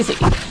little crazy.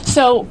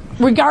 So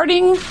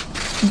regarding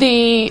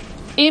the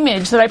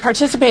image that I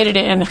participated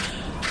in,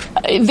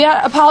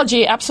 that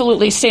apology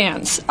absolutely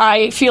stands.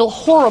 I feel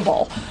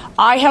horrible.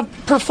 I have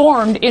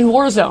performed in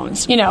war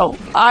zones.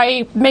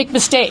 I make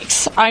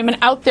mistakes. I'm an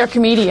out there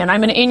comedian.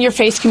 I'm an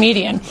in-your-face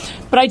comedian.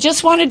 But I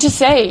just wanted to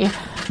say,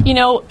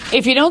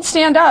 if you don't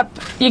stand up,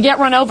 you get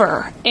run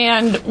over.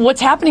 And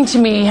what's happening to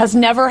me has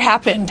never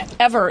happened,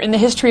 ever, in the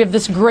history of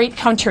this great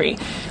country,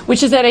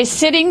 which is that a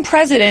sitting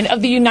president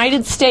of the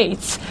United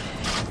States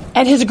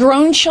and his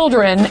grown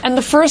children and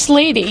the First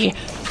Lady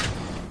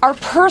are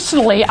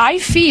personally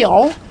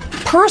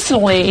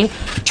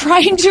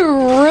trying to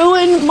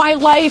ruin my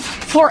life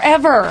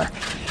forever.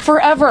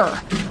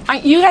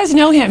 You guys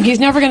know him. He's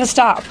never going to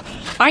stop.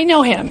 I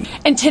know him.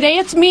 And today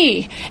it's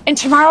me. And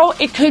tomorrow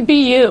it could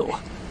be you.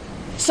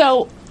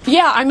 So,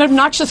 yeah, I'm an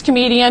obnoxious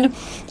comedian.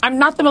 I'm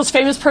not the most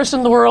famous person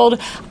in the world.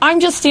 I'm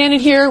just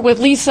standing here with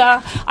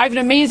Lisa. I have an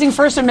amazing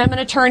First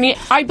Amendment attorney.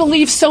 I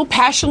believe so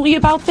passionately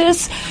about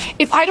this.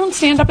 If I don't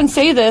stand up and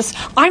say this,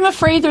 I'm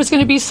afraid there's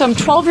going to be some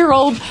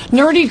 12-year-old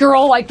nerdy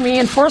girl like me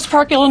in Forest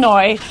Park,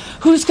 Illinois,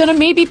 who's going to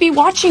maybe be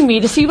watching me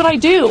to see what I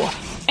do.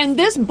 And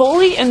this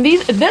bully and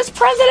this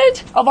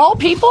president, of all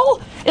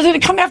people, is going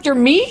to come after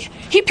me?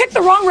 He picked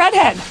the wrong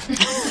redhead.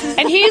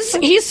 And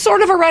he's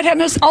sort of a redhead,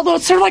 although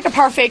it's sort of like a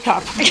parfait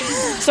cup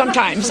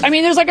sometimes. I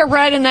mean, there's like a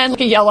red and then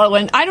like a yellow,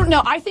 and I don't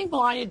know. I think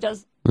Melania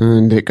does.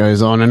 And it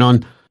goes on and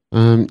on.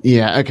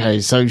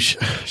 So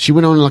she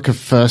went on like a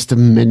First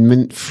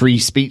Amendment free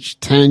speech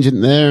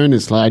tangent there, and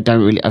it's like,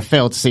 I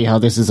fail to see how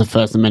this is a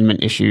First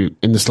Amendment issue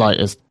in the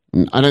slightest.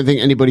 I don't think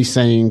anybody's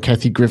saying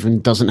Kathy Griffin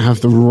doesn't have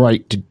the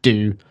right to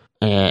do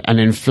an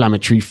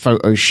inflammatory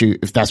photo shoot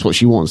if that's what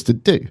she wants to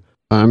do.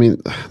 I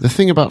mean, the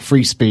thing about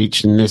free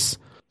speech, and this,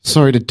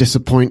 sorry to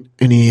disappoint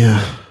any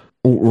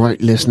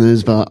alt-right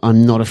listeners, but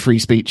I'm not a free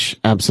speech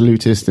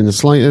absolutist in the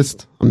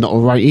slightest. I'm not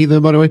alt-right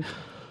either, by the way.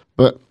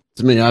 But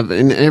to me,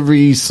 in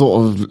any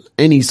sort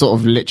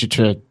of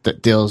literature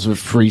that deals with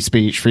free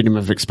speech, freedom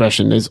of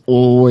expression, there's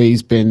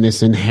always been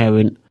this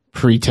inherent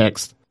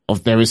pretext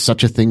of there is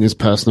such a thing as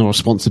personal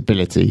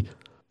responsibility.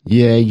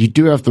 Yeah, you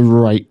do have the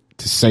right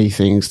to say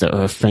things that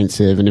are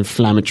offensive and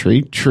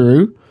inflammatory,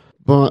 true,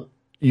 but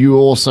you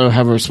also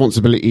have a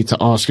responsibility to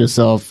ask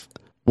yourself,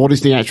 what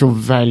is the actual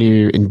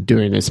value in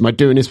doing this? Am I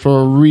doing this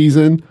for a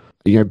reason?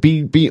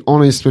 Be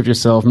honest with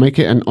yourself, make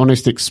it an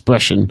honest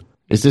expression.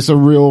 Is this a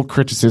real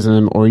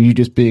criticism, or are you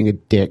just being a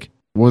dick?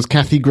 Was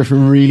Kathy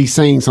Griffin really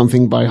saying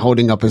something by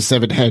holding up a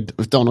severed head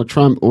of Donald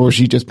Trump, or is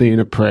she just being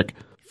a prick?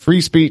 Free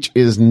speech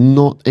is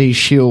not a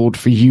shield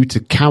for you to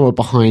cower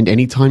behind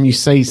anytime you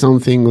say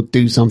something or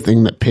do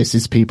something that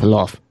pisses people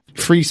off.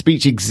 Free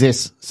speech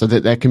exists so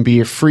that there can be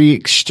a free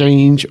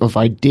exchange of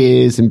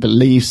ideas and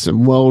beliefs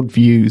and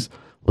worldviews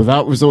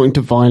without resorting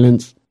to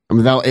violence and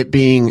without it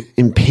being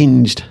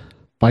impinged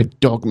by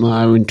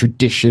dogma and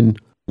tradition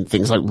and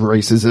things like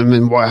racism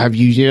and what have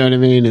you. You know what I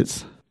mean?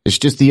 It's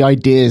just the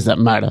ideas that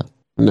matter.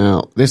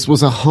 Now, this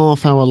was a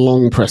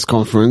half-hour-long press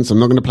conference. I'm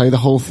not going to play the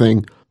whole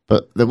thing,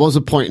 but there was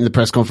a point in the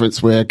press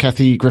conference where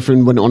Kathy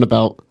Griffin went on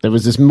about there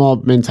was this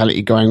mob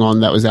mentality going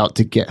on that was out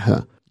to get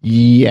her.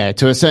 Yeah,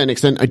 to a certain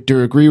extent, I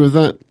do agree with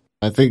that.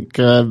 I think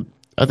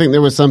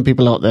there were some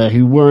people out there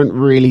who weren't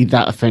really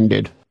that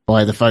offended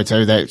by the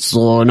photo, that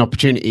saw an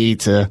opportunity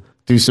to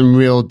do some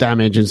real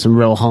damage and some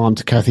real harm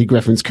to Kathy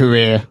Griffin's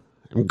career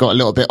and got a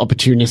little bit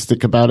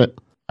opportunistic about it.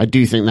 I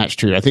do think that's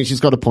true. I think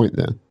she's got a point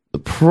there. The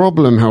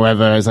problem,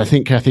 however, is I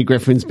think Kathy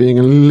Griffin's being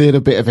a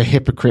little bit of a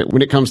hypocrite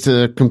when it comes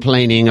to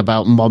complaining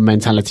about mob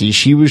mentality.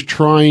 She was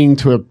trying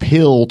to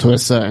appeal to a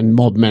certain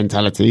mob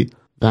mentality,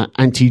 that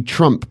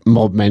anti-Trump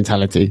mob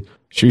mentality.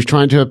 She was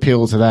trying to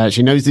appeal to that.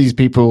 She knows these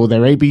people,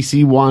 they're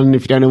ABC1.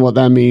 If you don't know what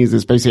that means,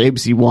 it's basically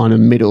ABC1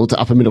 and middle to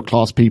upper middle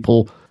class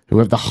people who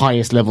have the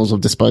highest levels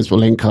of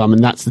disposable income,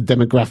 and that's the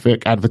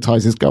demographic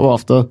advertisers go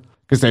after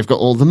because they've got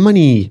all the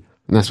money.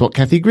 And that's what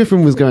Kathy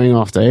Griffin was going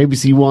after.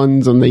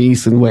 ABC1s on the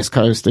East and West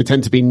Coast, they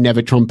tend to be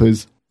never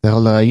Trumpers.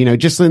 They'll,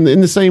 just in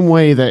the same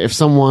way that if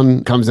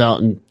someone comes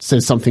out and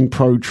says something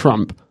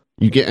pro-Trump,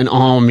 you get an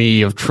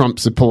army of Trump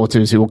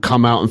supporters who will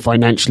come out and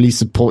financially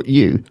support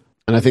you.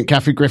 And I think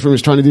Kathy Griffin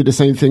was trying to do the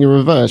same thing in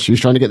reverse. She was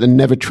trying to get the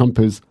never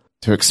Trumpers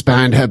to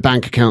expand her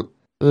bank account.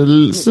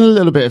 There's a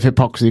little bit of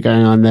hypocrisy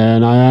going on there,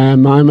 and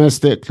I'm a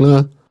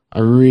stickler. I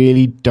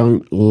really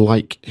don't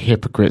like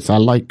hypocrites. I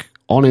like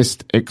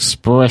honest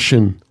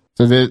expression.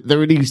 So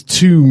there are these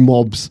two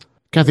mobs.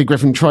 Kathy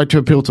Griffin tried to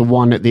appeal to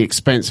one at the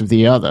expense of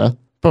the other.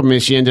 Problem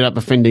is she ended up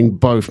offending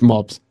both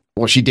mobs.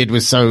 What she did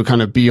was so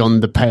kind of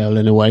beyond the pale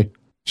in a way.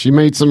 She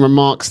made some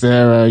remarks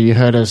there. You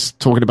heard us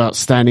talking about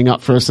standing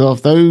up for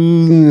herself, though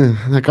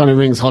that kind of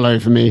rings hollow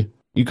for me.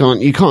 You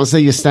can't say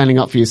you're standing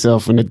up for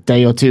yourself when a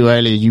day or two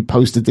earlier you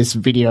posted this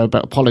video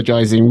about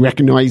apologizing,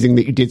 recognizing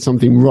that you did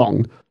something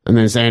wrong, and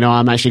then saying,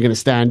 I'm actually going to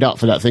stand up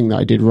for that thing that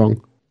I did wrong.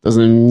 It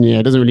doesn't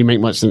really make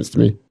much sense to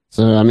me.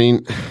 So, I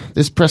mean,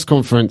 this press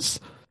conference,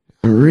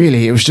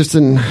 really, it was just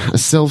a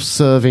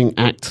self-serving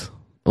act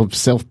of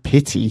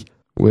self-pity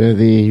where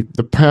the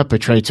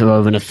perpetrator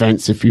of an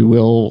offence, if you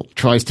will,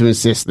 tries to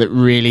insist that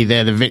really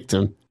they're the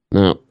victim.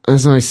 Now,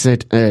 as I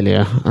said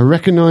earlier, I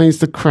recognise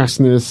the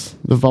crassness,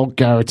 the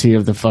vulgarity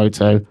of the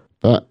photo,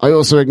 but I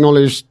also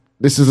acknowledge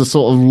this is a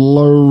sort of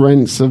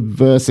low-rent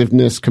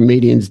subversiveness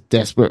comedians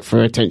desperate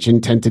for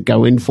attention tend to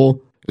go in for.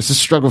 It's a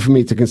struggle for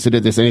me to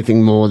consider this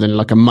anything more than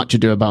like a much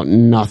ado about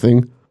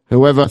nothing.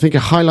 However, I think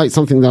it highlights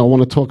something that I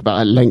want to talk about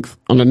at length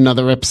on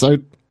another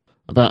episode,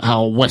 about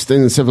how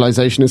Western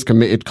civilization has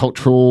committed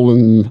cultural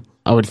and,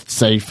 I would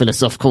say,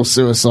 philosophical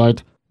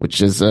suicide, which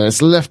has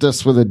it's left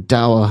us with a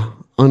dour,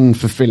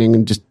 unfulfilling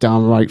and just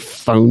downright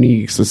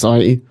phony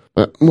society.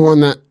 But more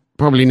on that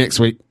probably next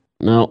week.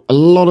 Now, a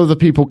lot of the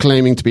people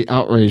claiming to be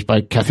outraged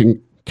by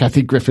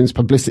Kathy Griffin's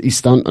publicity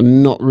stunt are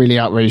not really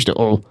outraged at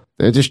all.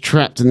 They're just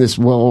trapped in this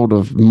world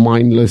of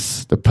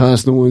mindless, the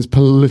personal is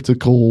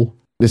political,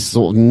 this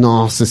sort of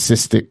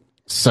narcissistic,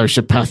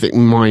 sociopathic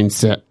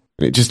mindset.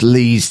 It just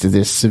leads to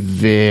this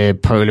severe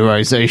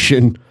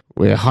polarization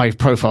where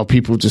high-profile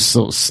people just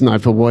sort of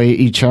snipe away at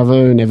each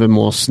other in ever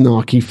more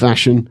snarky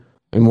fashion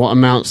in what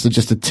amounts to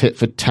just a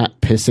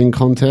tit-for-tat pissing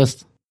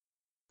contest.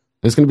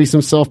 There's going to be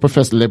some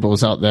self-professed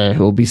liberals out there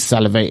who will be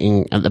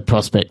salivating at the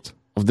prospect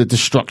of the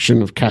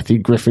destruction of Kathy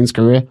Griffin's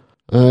career.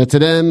 To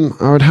them,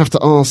 I would have to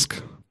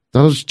ask,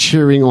 does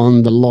cheering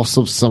on the loss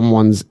of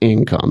someone's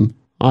income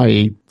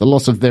i.e. the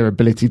loss of their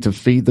ability to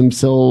feed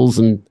themselves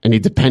and any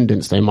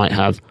dependence they might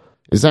have.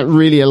 Is that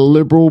really a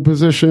liberal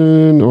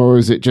position, or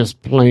is it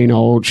just plain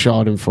old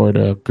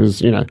Schadenfreude?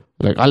 Because,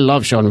 I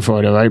love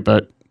Schadenfreude, right?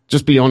 But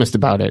just be honest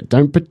about it.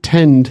 Don't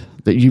pretend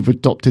that you've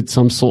adopted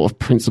some sort of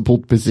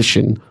principled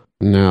position.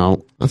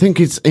 Now, I think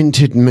it's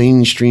entered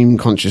mainstream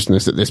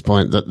consciousness at this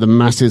point that the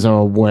masses are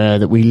aware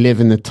that we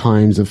live in the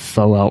times of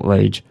faux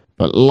outrage.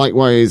 But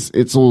likewise,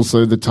 it's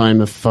also the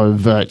time of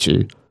faux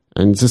virtue.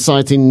 And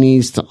society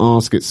needs to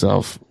ask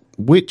itself,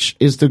 which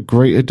is the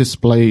greater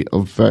display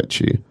of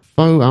virtue?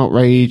 Faux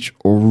outrage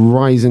or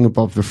rising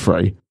above the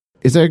fray?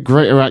 Is there a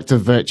greater act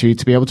of virtue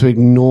to be able to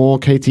ignore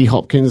Katie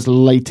Hopkins'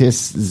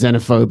 latest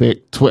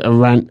xenophobic Twitter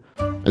rant,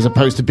 as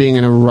opposed to being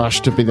in a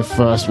rush to be the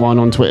first one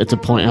on Twitter to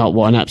point out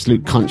what an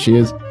absolute cunt she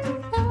is?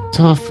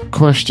 Tough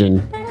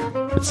question.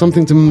 It's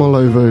something to mull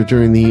over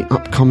during the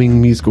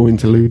upcoming musical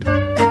interlude.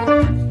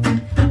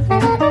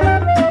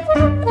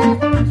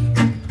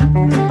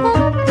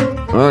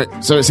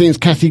 Alright, so it seems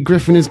Kathy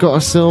Griffin has got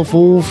herself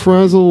all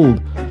frazzled.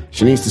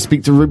 She needs to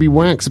speak to Ruby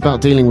Wax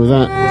about dealing with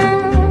that.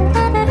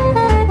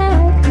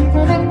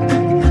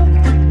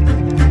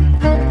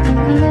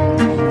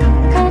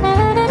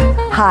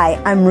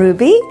 Hi, I'm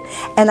Ruby,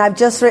 and I've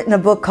just written a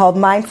book called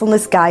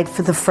Mindfulness Guide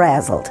for the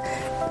Frazzled.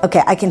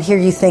 Okay, I can hear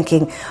you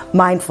thinking,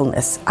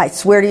 mindfulness. I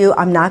swear to you,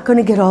 I'm not going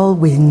to get all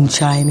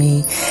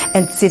wind-chimey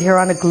and sit here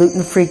on a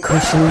gluten-free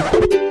cushion.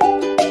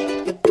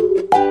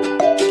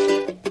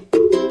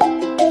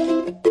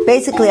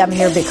 Basically, I'm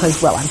here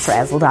because, I'm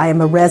frazzled. I am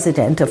a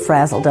resident of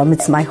Frazzledom.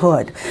 It's my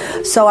hood.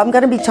 So I'm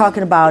going to be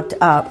talking about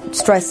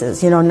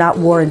stresses, not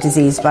war and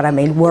disease, but I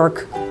mean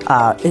work,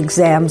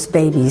 exams,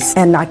 babies,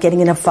 and not getting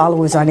enough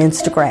followers on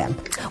Instagram.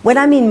 When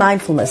I mean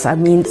mindfulness, I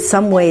mean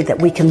some way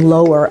that we can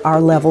lower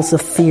our levels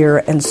of fear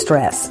and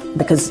stress,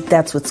 because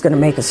that's what's going to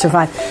make us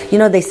survive.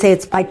 They say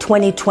it's by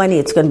 2020,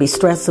 it's going to be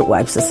stress that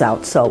wipes us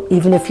out. So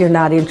even if you're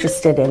not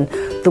interested in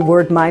the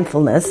word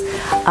mindfulness,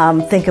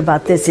 think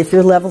about this. If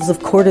your levels of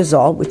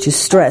cortisol, which is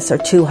stress, are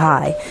too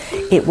high,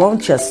 it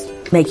won't just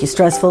make you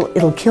stressful,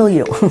 it'll kill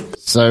you.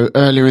 So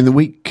earlier in the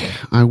week,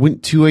 I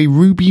went to a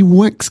Ruby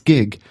Wax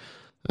gig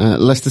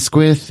at Leicester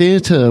Square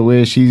Theatre,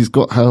 where she's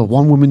got her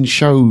one-woman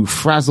show,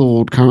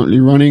 Frazzled, currently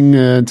running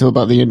until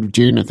about the end of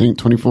June, I think,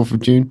 24th of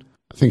June.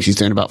 I think she's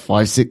doing about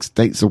 5-6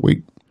 dates a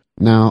week.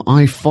 Now,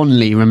 I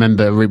fondly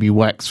remember Ruby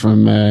Wax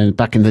from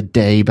back in the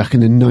day, back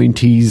in the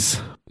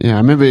 90s. Yeah, I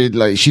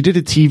remember she did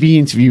a TV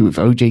interview with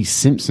O.J.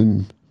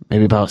 Simpson,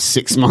 maybe about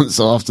 6 months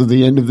after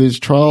the end of his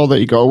trial that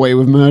he got away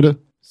with murder.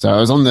 So I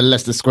was on the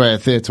Leicester Square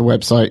Theatre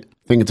website,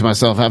 thinking to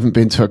myself, I haven't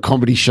been to a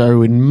comedy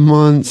show in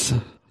months.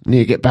 I need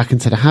to get back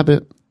into the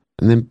habit.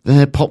 And then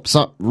there pops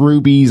up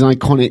Ruby's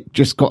iconic,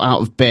 just got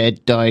out of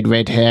bed, dyed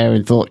red hair,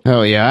 and thought,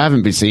 oh yeah, I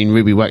haven't been seeing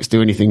Ruby Wax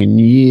do anything in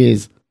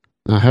years.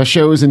 Now, her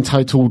show was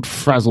entitled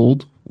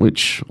Frazzled,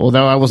 which,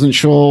 although I wasn't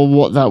sure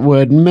what that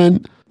word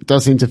meant, it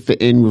does seem to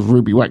fit in with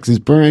Ruby Wax's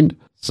brand.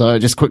 So I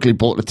just quickly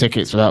bought the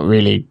tickets without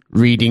really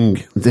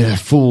reading the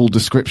full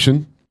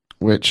description,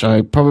 which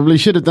I probably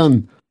should have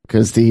done.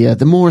 Because the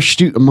more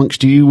astute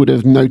amongst you would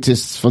have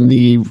noticed from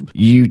the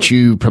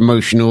YouTube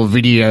promotional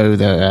video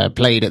that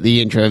played at the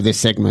intro of this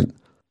segment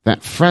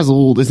that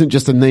Frazzled isn't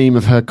just the name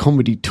of her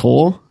comedy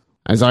tour,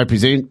 as I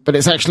presume, but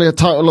it's actually a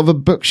title of a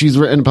book she's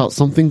written about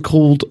something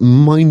called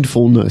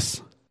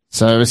mindfulness.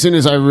 So as soon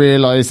as I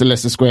realised the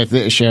Leicester Square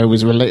Theatre show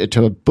was related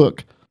to a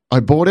book,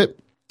 I bought it,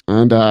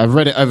 and I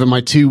read it over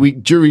my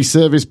 2-week jury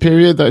service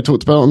period that I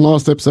talked about on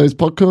last episode's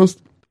podcast.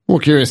 More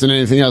curious than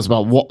anything else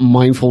about what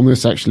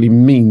mindfulness actually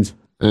means.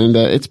 And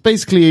it's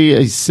basically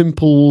a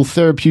simple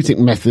therapeutic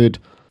method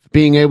for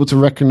being able to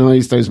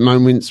recognize those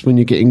moments when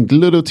you're getting a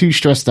little too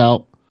stressed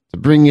out to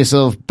bring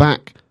yourself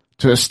back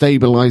to a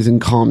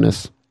stabilizing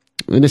calmness.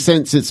 In a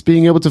sense, it's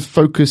being able to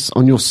focus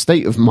on your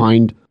state of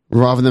mind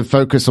rather than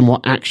focus on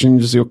what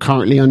actions you're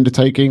currently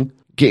undertaking,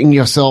 getting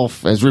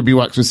yourself, as Ruby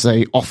Wax would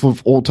say, off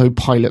of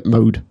autopilot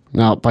mode.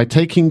 Now, by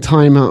taking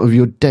time out of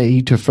your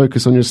day to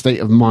focus on your state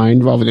of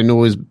mind rather than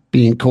always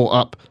being caught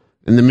up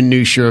in the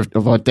minutiae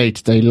of our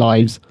day-to-day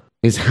lives,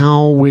 is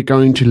how we're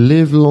going to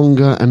live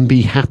longer and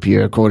be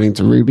happier, according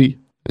to Ruby.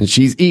 And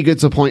she's eager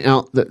to point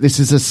out that this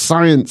is a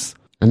science,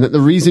 and that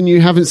the reason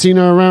you haven't seen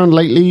her around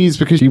lately is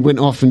because she went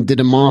off and did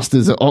a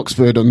master's at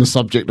Oxford on the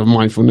subject of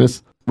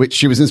mindfulness, which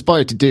she was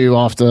inspired to do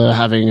after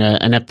having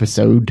an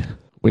episode,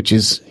 which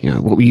is,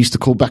 what we used to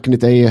call back in the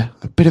day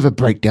a bit of a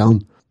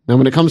breakdown. Now,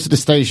 when it comes to the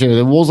stage show,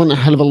 there wasn't a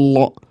hell of a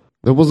lot.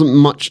 There wasn't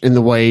much in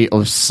the way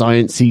of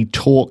sciencey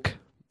talk.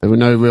 There were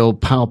no real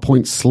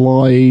PowerPoint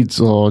slides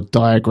or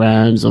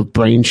diagrams of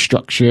brain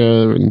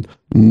structure and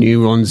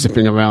neurons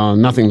zipping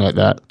around, nothing like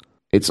that.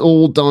 It's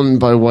all done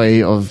by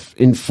way of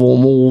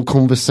informal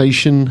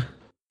conversation.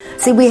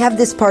 See, we have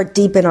this part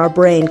deep in our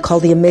brain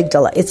called the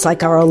amygdala. It's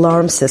like our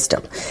alarm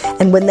system.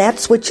 And when that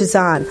switches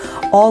on,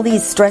 all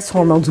these stress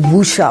hormones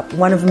whoosh up.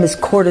 One of them is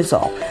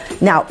cortisol.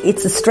 Now,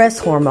 it's a stress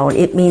hormone.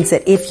 It means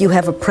that if you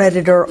have a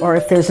predator or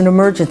if there's an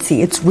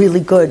emergency, it's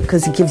really good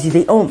because it gives you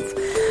the oomph.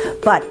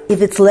 But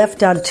if it's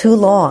left on too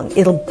long,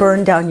 it'll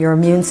burn down your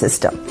immune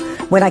system.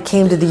 When I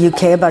came to the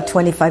UK about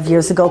 25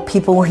 years ago,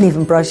 people weren't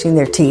even brushing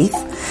their teeth.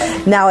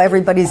 Now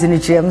everybody's in a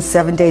gym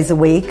 7 days a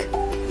week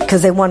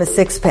because they want a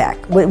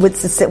six-pack.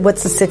 What's the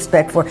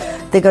six-pack for?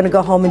 They're going to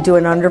go home and do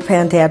an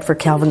underpant ad for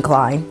Calvin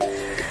Klein.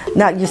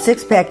 Now, your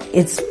six-pack,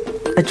 it's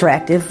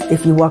attractive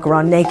if you walk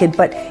around naked,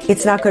 but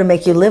it's not going to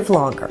make you live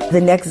longer.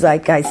 The next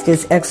zeitgeist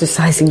is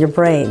exercising your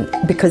brain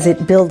because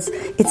it's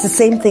the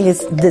same thing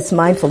as this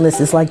mindfulness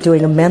is like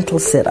doing a mental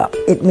sit-up.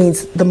 It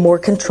means the more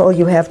control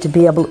you have to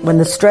be able, when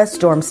the stress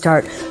storms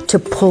start, to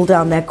pull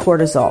down that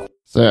cortisol.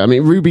 So, I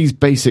mean, Ruby's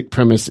basic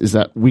premise is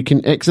that we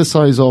can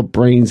exercise our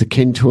brains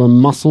akin to a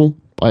muscle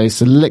by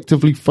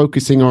selectively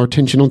focusing our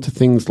attention onto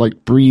things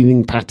like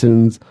breathing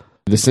patterns,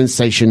 the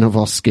sensation of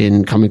our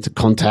skin coming into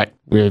contact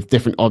with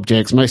different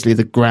objects, mostly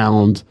the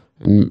ground,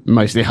 and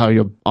mostly how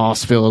your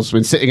arse feels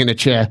when sitting in a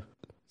chair,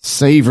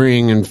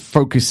 savoring and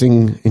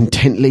focusing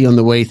intently on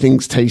the way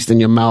things taste in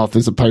your mouth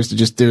as opposed to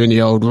just doing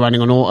the old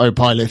running on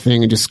autopilot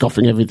thing and just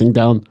scoffing everything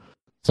down.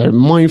 So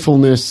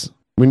mindfulness,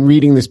 when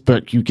reading this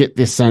book, you get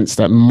this sense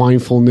that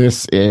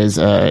mindfulness is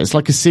it's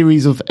like a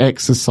series of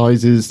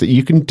exercises that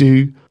you can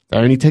do. They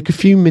only take a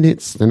few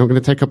minutes. They're not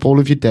going to take up all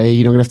of your day.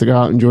 You're not going to have to go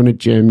out and join a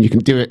gym. You can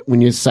do it when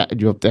you're sat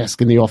at your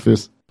desk in the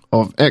office,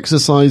 of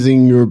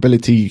exercising your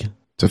ability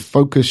to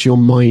focus your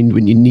mind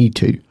when you need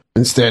to,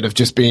 instead of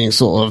just being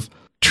sort of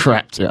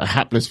trapped, a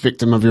hapless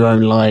victim of your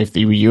own life.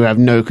 You have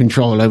no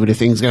control over the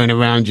things going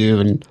around you,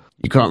 and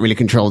you can't really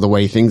control the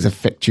way things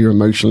affect you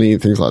emotionally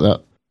and things like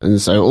that.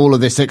 And so all of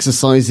this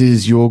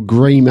exercises your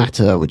grey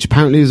matter, which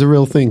apparently is a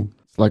real thing.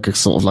 It's like a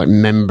sort of like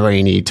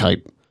membrane-y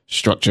type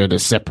structure that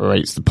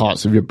separates the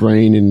parts of your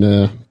brain,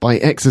 and by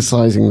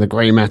exercising the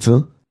grey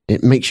matter,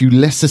 it makes you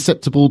less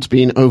susceptible to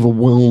being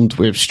overwhelmed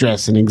with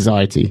stress and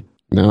anxiety.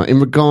 Now, in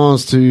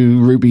regards to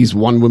Ruby's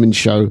one-woman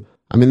show,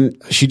 I mean,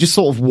 she just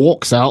sort of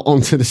walks out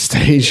onto the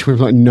stage with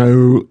like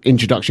no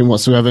introduction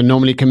whatsoever.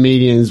 Normally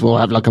comedians will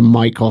have like a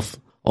mic off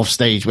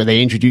stage where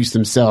they introduce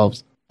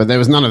themselves, but there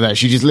was none of that.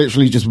 She just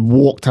literally just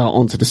walked out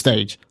onto the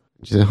stage.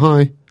 She said,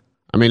 hi.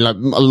 I mean, like, a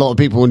lot of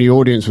people in the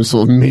audience were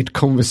sort of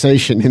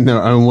mid-conversation in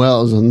their own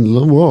worlds, and,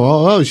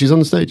 whoa, she's on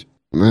the stage.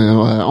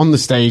 On the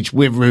stage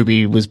with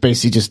Ruby was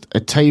basically just a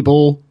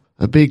table,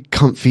 a big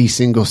comfy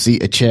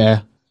single-seater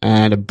chair,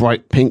 and a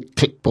bright pink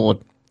clipboard.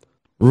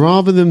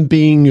 Rather than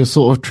being your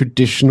sort of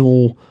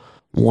traditional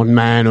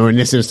one-man, or in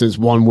this instance,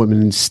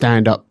 one-woman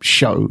stand-up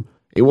show,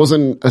 it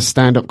wasn't a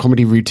stand-up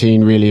comedy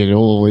routine really at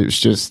all. It was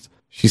just,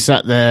 she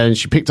sat there and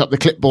she picked up the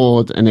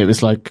clipboard, and it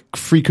was like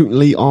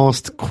frequently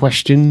asked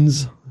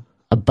questions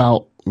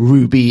about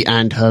Ruby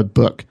and her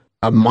book,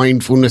 A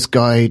Mindfulness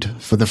Guide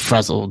for the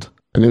Frazzled.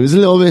 And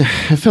it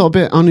felt a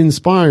bit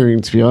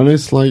uninspiring, to be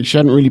honest. Like, she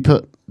hadn't really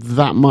put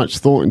that much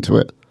thought into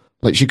it.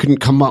 Like, she couldn't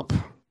come up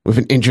with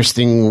an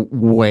interesting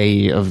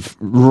way of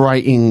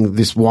writing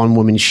this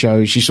one-woman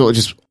show. She sort of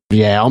just,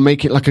 I'll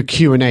make it like a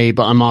Q&A,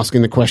 but I'm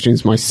asking the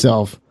questions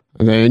myself.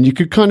 And then you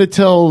could kind of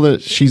tell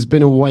that she's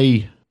been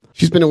away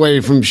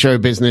from show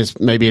business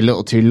maybe a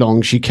little too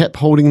long. She kept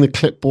holding the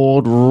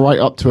clipboard right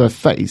up to her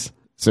face.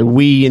 So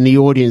we in the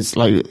audience,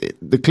 like,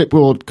 the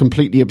clipboard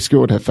completely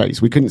obscured her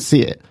face. We couldn't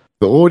see it.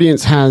 The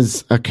audience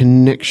has a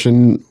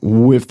connection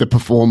with the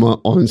performer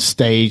on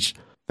stage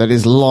that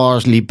is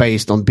largely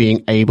based on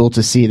being able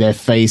to see their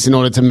face in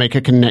order to make a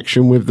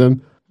connection with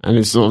them. And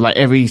it's sort of like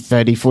every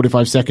 30,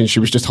 45 seconds, she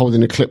was just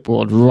holding a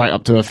clipboard right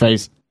up to her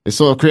face. It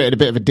sort of created a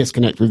bit of a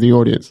disconnect with the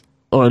audience,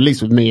 or at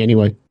least with me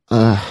anyway.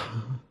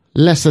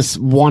 Less a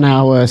 1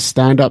 hour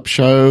stand-up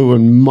show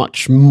and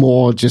much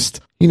more just,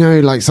 you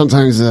know, like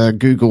sometimes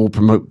Google will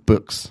promote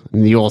books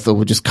and the author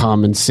will just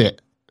come and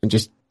sit and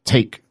just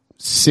take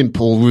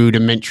simple,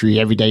 rudimentary,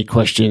 everyday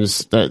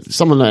questions that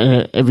someone like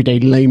an everyday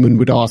layman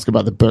would ask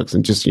about the books,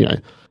 and just, you know,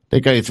 they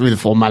go through the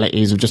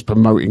formalities of just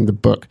promoting the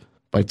book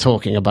by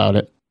talking about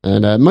it.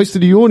 And most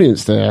of the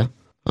audience there,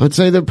 I'd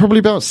say they're probably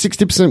about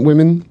 60%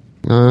 women,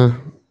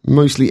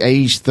 mostly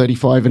aged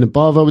 35 and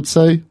above, I would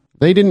say.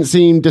 They didn't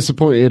seem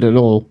disappointed at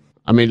all.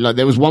 I mean, like,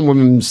 there was one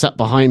woman sat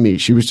behind me.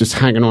 She was just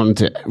hanging on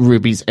to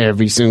Ruby's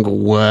every single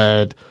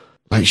word.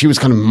 Like, she was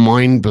kind of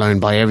mind blown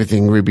by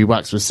everything Ruby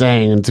Wax was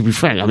saying. And to be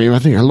frank, I mean, I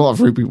think a lot of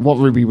what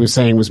Ruby was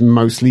saying was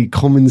mostly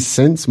common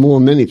sense more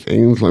than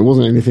anything. Like, it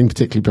wasn't anything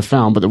particularly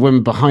profound. But the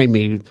woman behind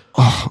me,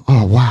 oh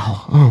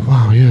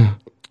wow, yeah.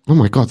 Oh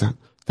my God,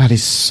 that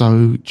is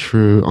so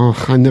true.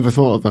 Oh, I never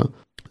thought of that.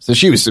 So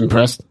she was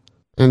impressed.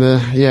 And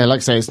yeah, like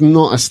I say, it's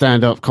not a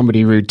stand-up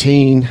comedy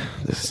routine.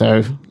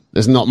 So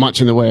there's not much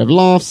in the way of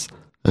laughs.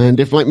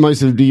 And if, like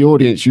most of the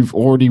audience, you've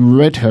already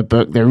read her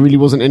book, there really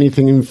wasn't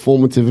anything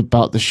informative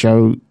about the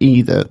show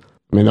either.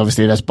 I mean,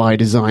 obviously, that's by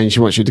design. She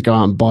wants you to go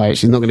out and buy it.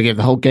 She's not going to give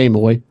the whole game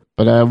away.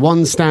 But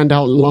one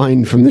standout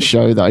line from the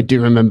show that I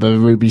do remember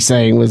Ruby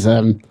saying was,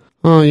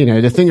 oh, you know,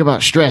 the thing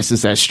about stress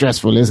is that it's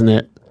stressful, isn't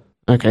it?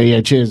 Okay,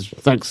 yeah, cheers.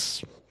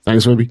 Thanks,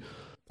 Ruby.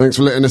 Thanks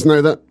for letting us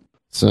know that.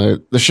 So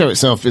the show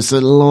itself is a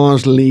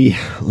largely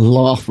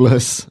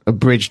laughless,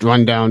 abridged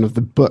rundown of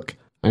the book.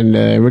 And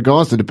in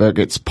regards to the book,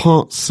 it's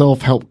part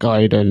self-help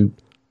guide and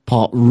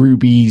part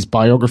Ruby's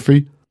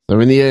biography. So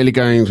in the early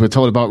goings, we're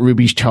told about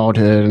Ruby's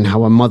childhood and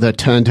how her mother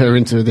turned her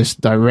into this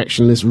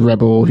directionless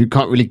rebel who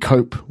can't really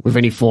cope with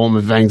any form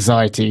of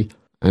anxiety.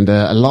 And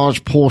a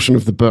large portion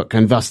of the book,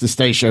 and thus the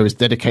stage show, is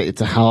dedicated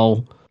to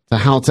how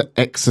to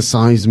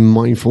exercise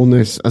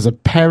mindfulness as a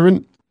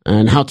parent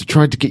and how to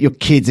try to get your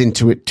kids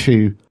into it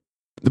too.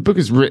 The book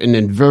is written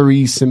in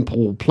very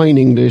simple, plain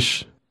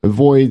English,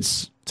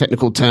 avoids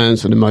technical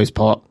terms for the most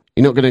part.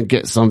 You're not going to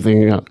get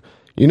something...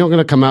 You're not going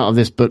to come out of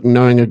this book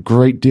knowing a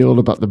great deal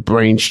about the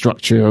brain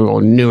structure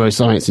or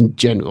neuroscience in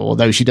general,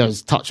 although she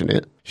does touch on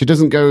it. She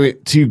doesn't go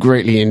too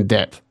greatly in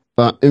depth.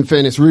 But in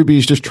fairness, Ruby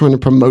is just trying to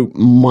promote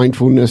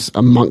mindfulness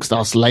amongst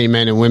us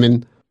laymen and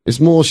women.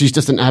 It's more she's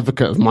just an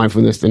advocate of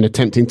mindfulness than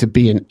attempting to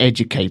be an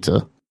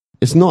educator.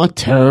 It's not a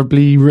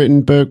terribly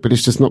written book, but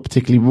it's just not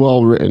particularly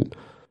well written.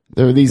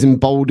 There are these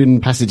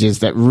emboldened passages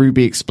that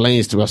Ruby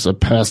explains to us are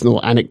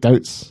personal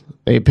anecdotes.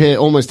 They appear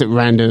almost at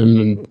random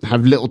and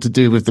have little to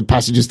do with the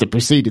passages that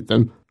preceded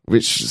them,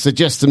 which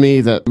suggests to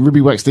me that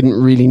Ruby Wax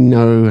didn't really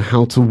know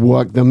how to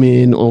work them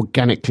in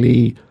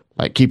organically,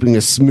 like keeping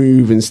a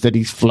smooth and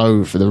steady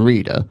flow for the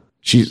reader.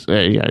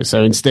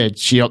 So instead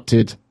she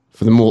opted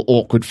for the more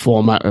awkward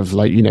format of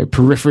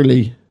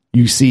peripherally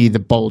you see the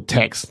bold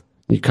text.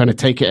 You kind of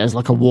take it as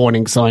like a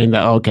warning sign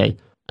that, okay,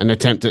 an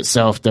attempt at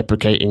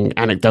self-deprecating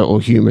anecdotal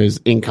humour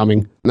is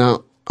incoming.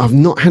 Now, I've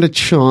not had a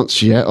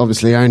chance yet.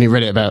 Obviously, I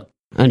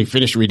only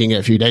finished reading it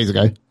a few days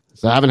ago,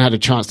 so I haven't had a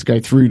chance to go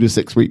through the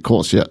 6-week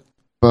course yet.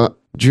 But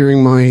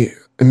during my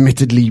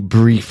admittedly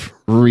brief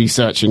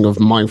researching of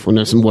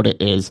mindfulness and what it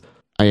is,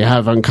 I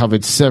have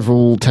uncovered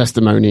several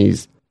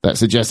testimonies that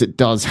suggest it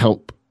does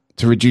help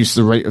to reduce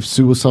the rate of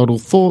suicidal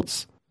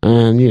thoughts.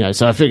 And,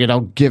 so I figured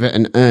I'll give it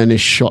an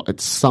earnest shot at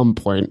some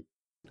point.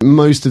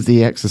 Most of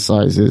the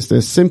exercises,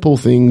 there's simple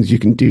things you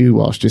can do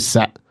whilst you're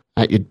sat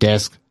at your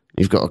desk.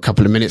 You've got a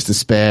couple of minutes to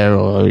spare,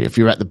 or if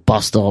you're at the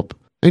bus stop.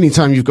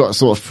 Anytime you've got a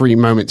sort of free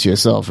moment to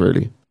yourself,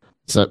 really.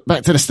 So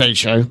back to the stage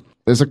show.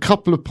 There's a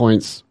couple of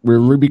points where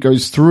Ruby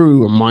goes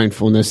through a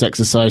mindfulness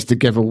exercise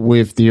together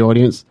with the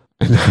audience.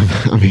 And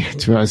I mean,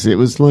 to be honest, it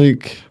was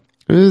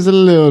a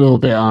little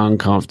bit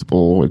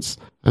uncomfortable.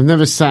 I've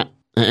never sat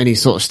at any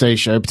sort of stage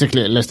show,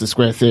 particularly at Leicester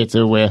Square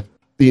Theatre, where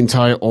the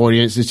entire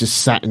audience is just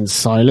sat in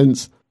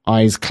silence,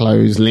 eyes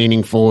closed,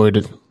 leaning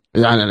forward.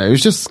 I don't know, it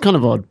was just kind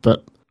of odd,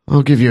 but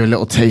I'll give you a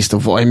little taste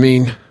of what I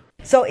mean.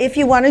 So if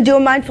you want to do a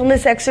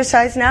mindfulness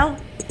exercise now,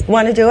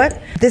 want to do it?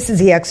 This is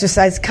the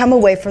exercise. Come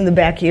away from the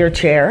back of your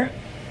chair.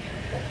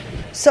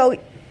 So,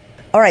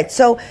 all right,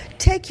 so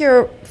take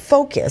your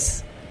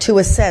focus to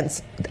a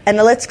sense, and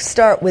let's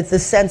start with the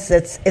sense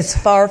that's as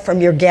far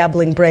from your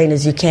gabbling brain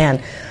as you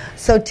can.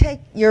 So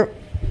take your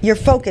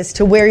focus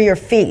to where your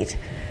feet,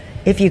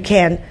 if you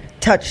can,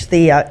 touch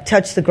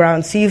the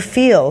ground, so you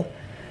feel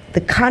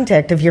the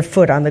contact of your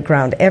foot on the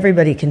ground.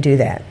 Everybody can do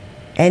that.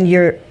 And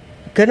you're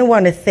going to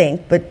want to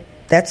think, but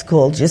that's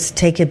cool. Just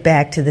take it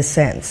back to the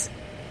sense.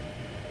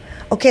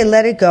 Okay,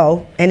 let it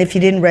go. And if you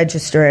didn't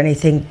register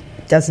anything,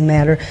 doesn't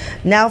matter.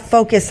 Now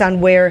focus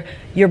on where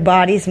your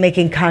body's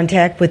making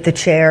contact with the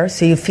chair,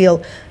 so you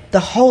feel the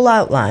whole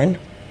outline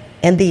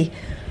and the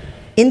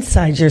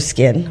inside your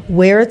skin,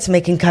 where it's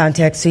making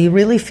contact, so you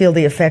really feel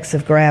the effects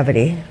of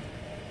gravity.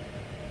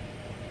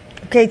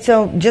 Okay,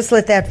 so just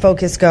let that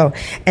focus go.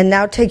 And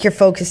now take your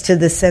focus to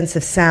the sense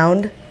of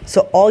sound.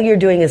 So all you're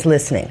doing is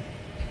listening.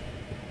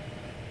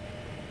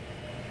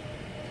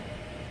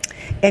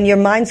 And your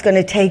mind's going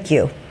to take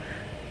you.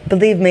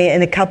 Believe me,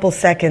 in a couple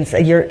seconds,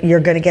 you're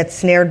going to get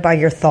snared by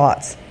your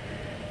thoughts.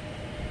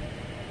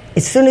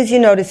 As soon as you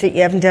notice it,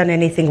 you haven't done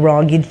anything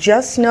wrong. You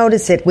just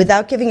notice it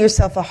without giving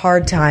yourself a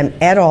hard time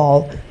at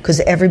all, because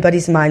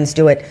everybody's minds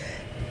do it.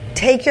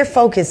 Take your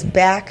focus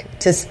back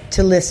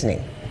to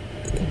listening.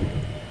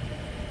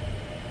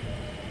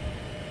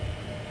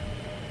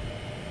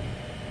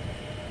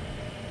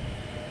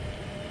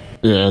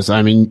 Yes,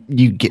 I mean,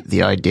 you get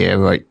the idea,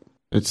 right?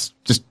 It's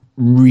just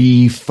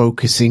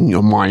refocusing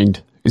your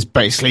mind is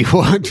basically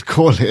what I'd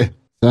call it.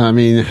 So, I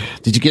mean,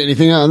 did you get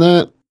anything out of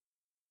that?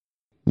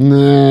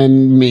 No,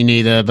 me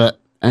neither, but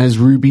as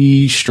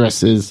Ruby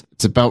stresses,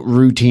 it's about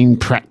routine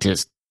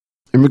practice.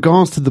 In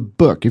regards to the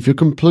book, if you're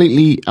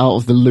completely out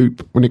of the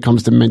loop when it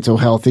comes to mental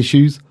health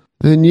issues,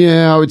 then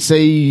yeah, I would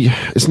say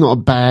it's not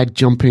a bad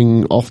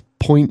jumping off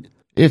point.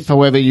 If,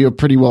 however, you're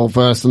pretty well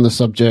versed on the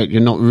subject,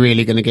 you're not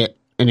really going to get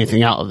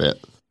anything out of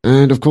it.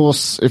 And of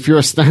course, if you're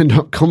a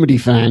stand-up comedy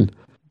fan,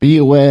 be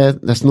aware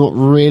that's not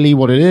really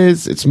what it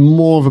is. It's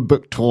more of a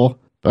book tour.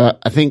 But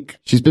I think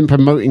she's been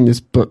promoting this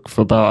book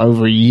for about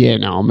over a year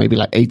now, maybe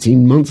like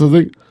 18 months, I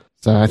think.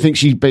 So I think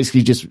she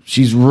basically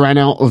she's ran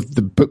out of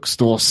the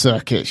bookstore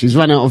circuit. She's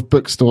run out of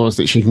bookstores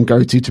that she can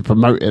go to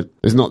promote it.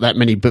 There's not that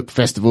many book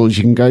festivals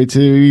you can go to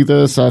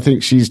either. So I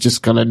think she's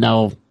just kind of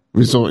now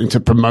resorting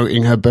to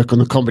promoting her book on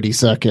the comedy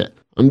circuit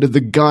under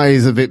the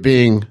guise of it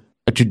being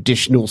a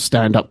traditional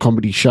stand-up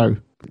comedy show.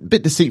 A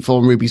bit deceitful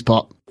on Ruby's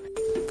part.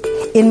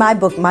 In my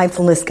book,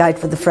 Mindfulness Guide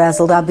for the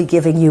Frazzled, I'll be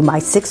giving you my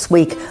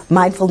 6-week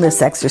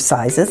mindfulness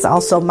exercises,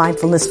 also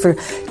mindfulness for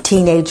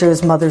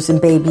teenagers, mothers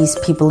and babies,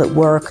 people at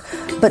work,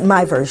 but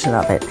my version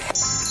of it.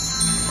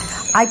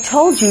 I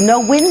told you,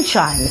 no wind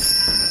chimes.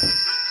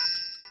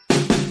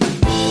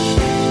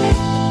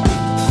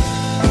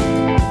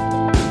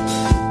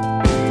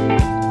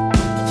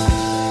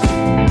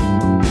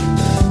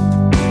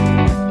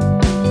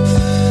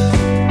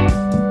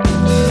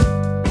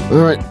 All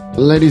right,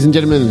 ladies and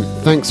gentlemen,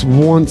 thanks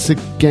once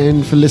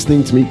again for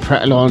listening to me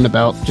prattle on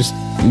about just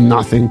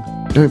nothing.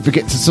 Don't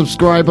forget to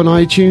subscribe on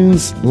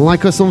iTunes,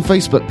 like us on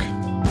Facebook,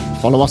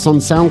 follow us on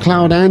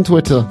SoundCloud and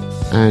Twitter,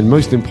 and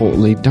most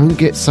importantly, don't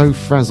get so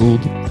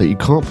frazzled that you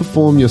can't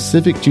perform your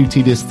civic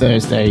duty this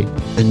Thursday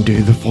and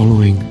do the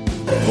following.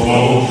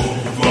 Vote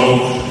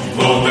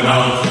them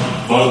out,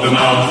 vote them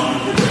out,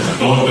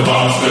 vote the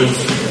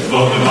bastards,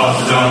 vote the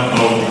bastards out,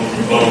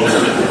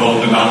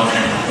 vote them out,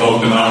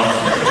 vote them out.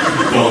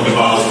 Vote the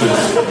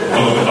bastards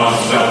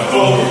out,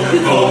 vote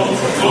them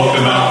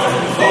out,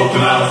 vote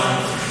them out,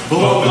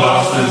 vote the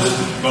bastards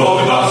out, vote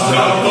them out,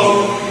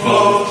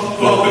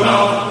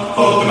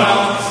 vote them out,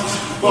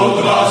 vote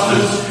the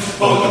bastards out,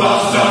 vote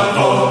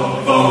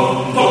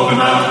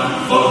them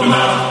out, vote them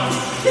out,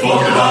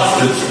 vote the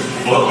bastards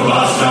out, vote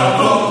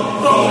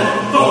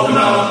them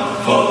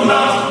out, vote them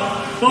out,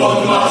 vote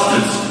the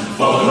bastards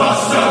out, vote them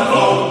out,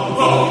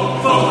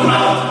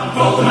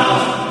 vote them out,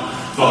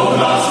 vote the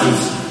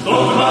bastards.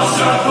 Vote the bastards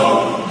out,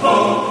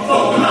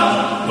 vote them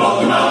out,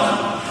 vote them out,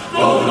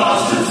 vote the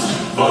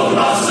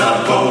bastards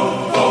out,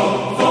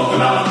 vote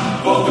them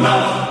out, vote them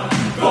out,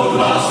 vote the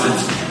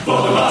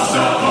bastards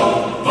out,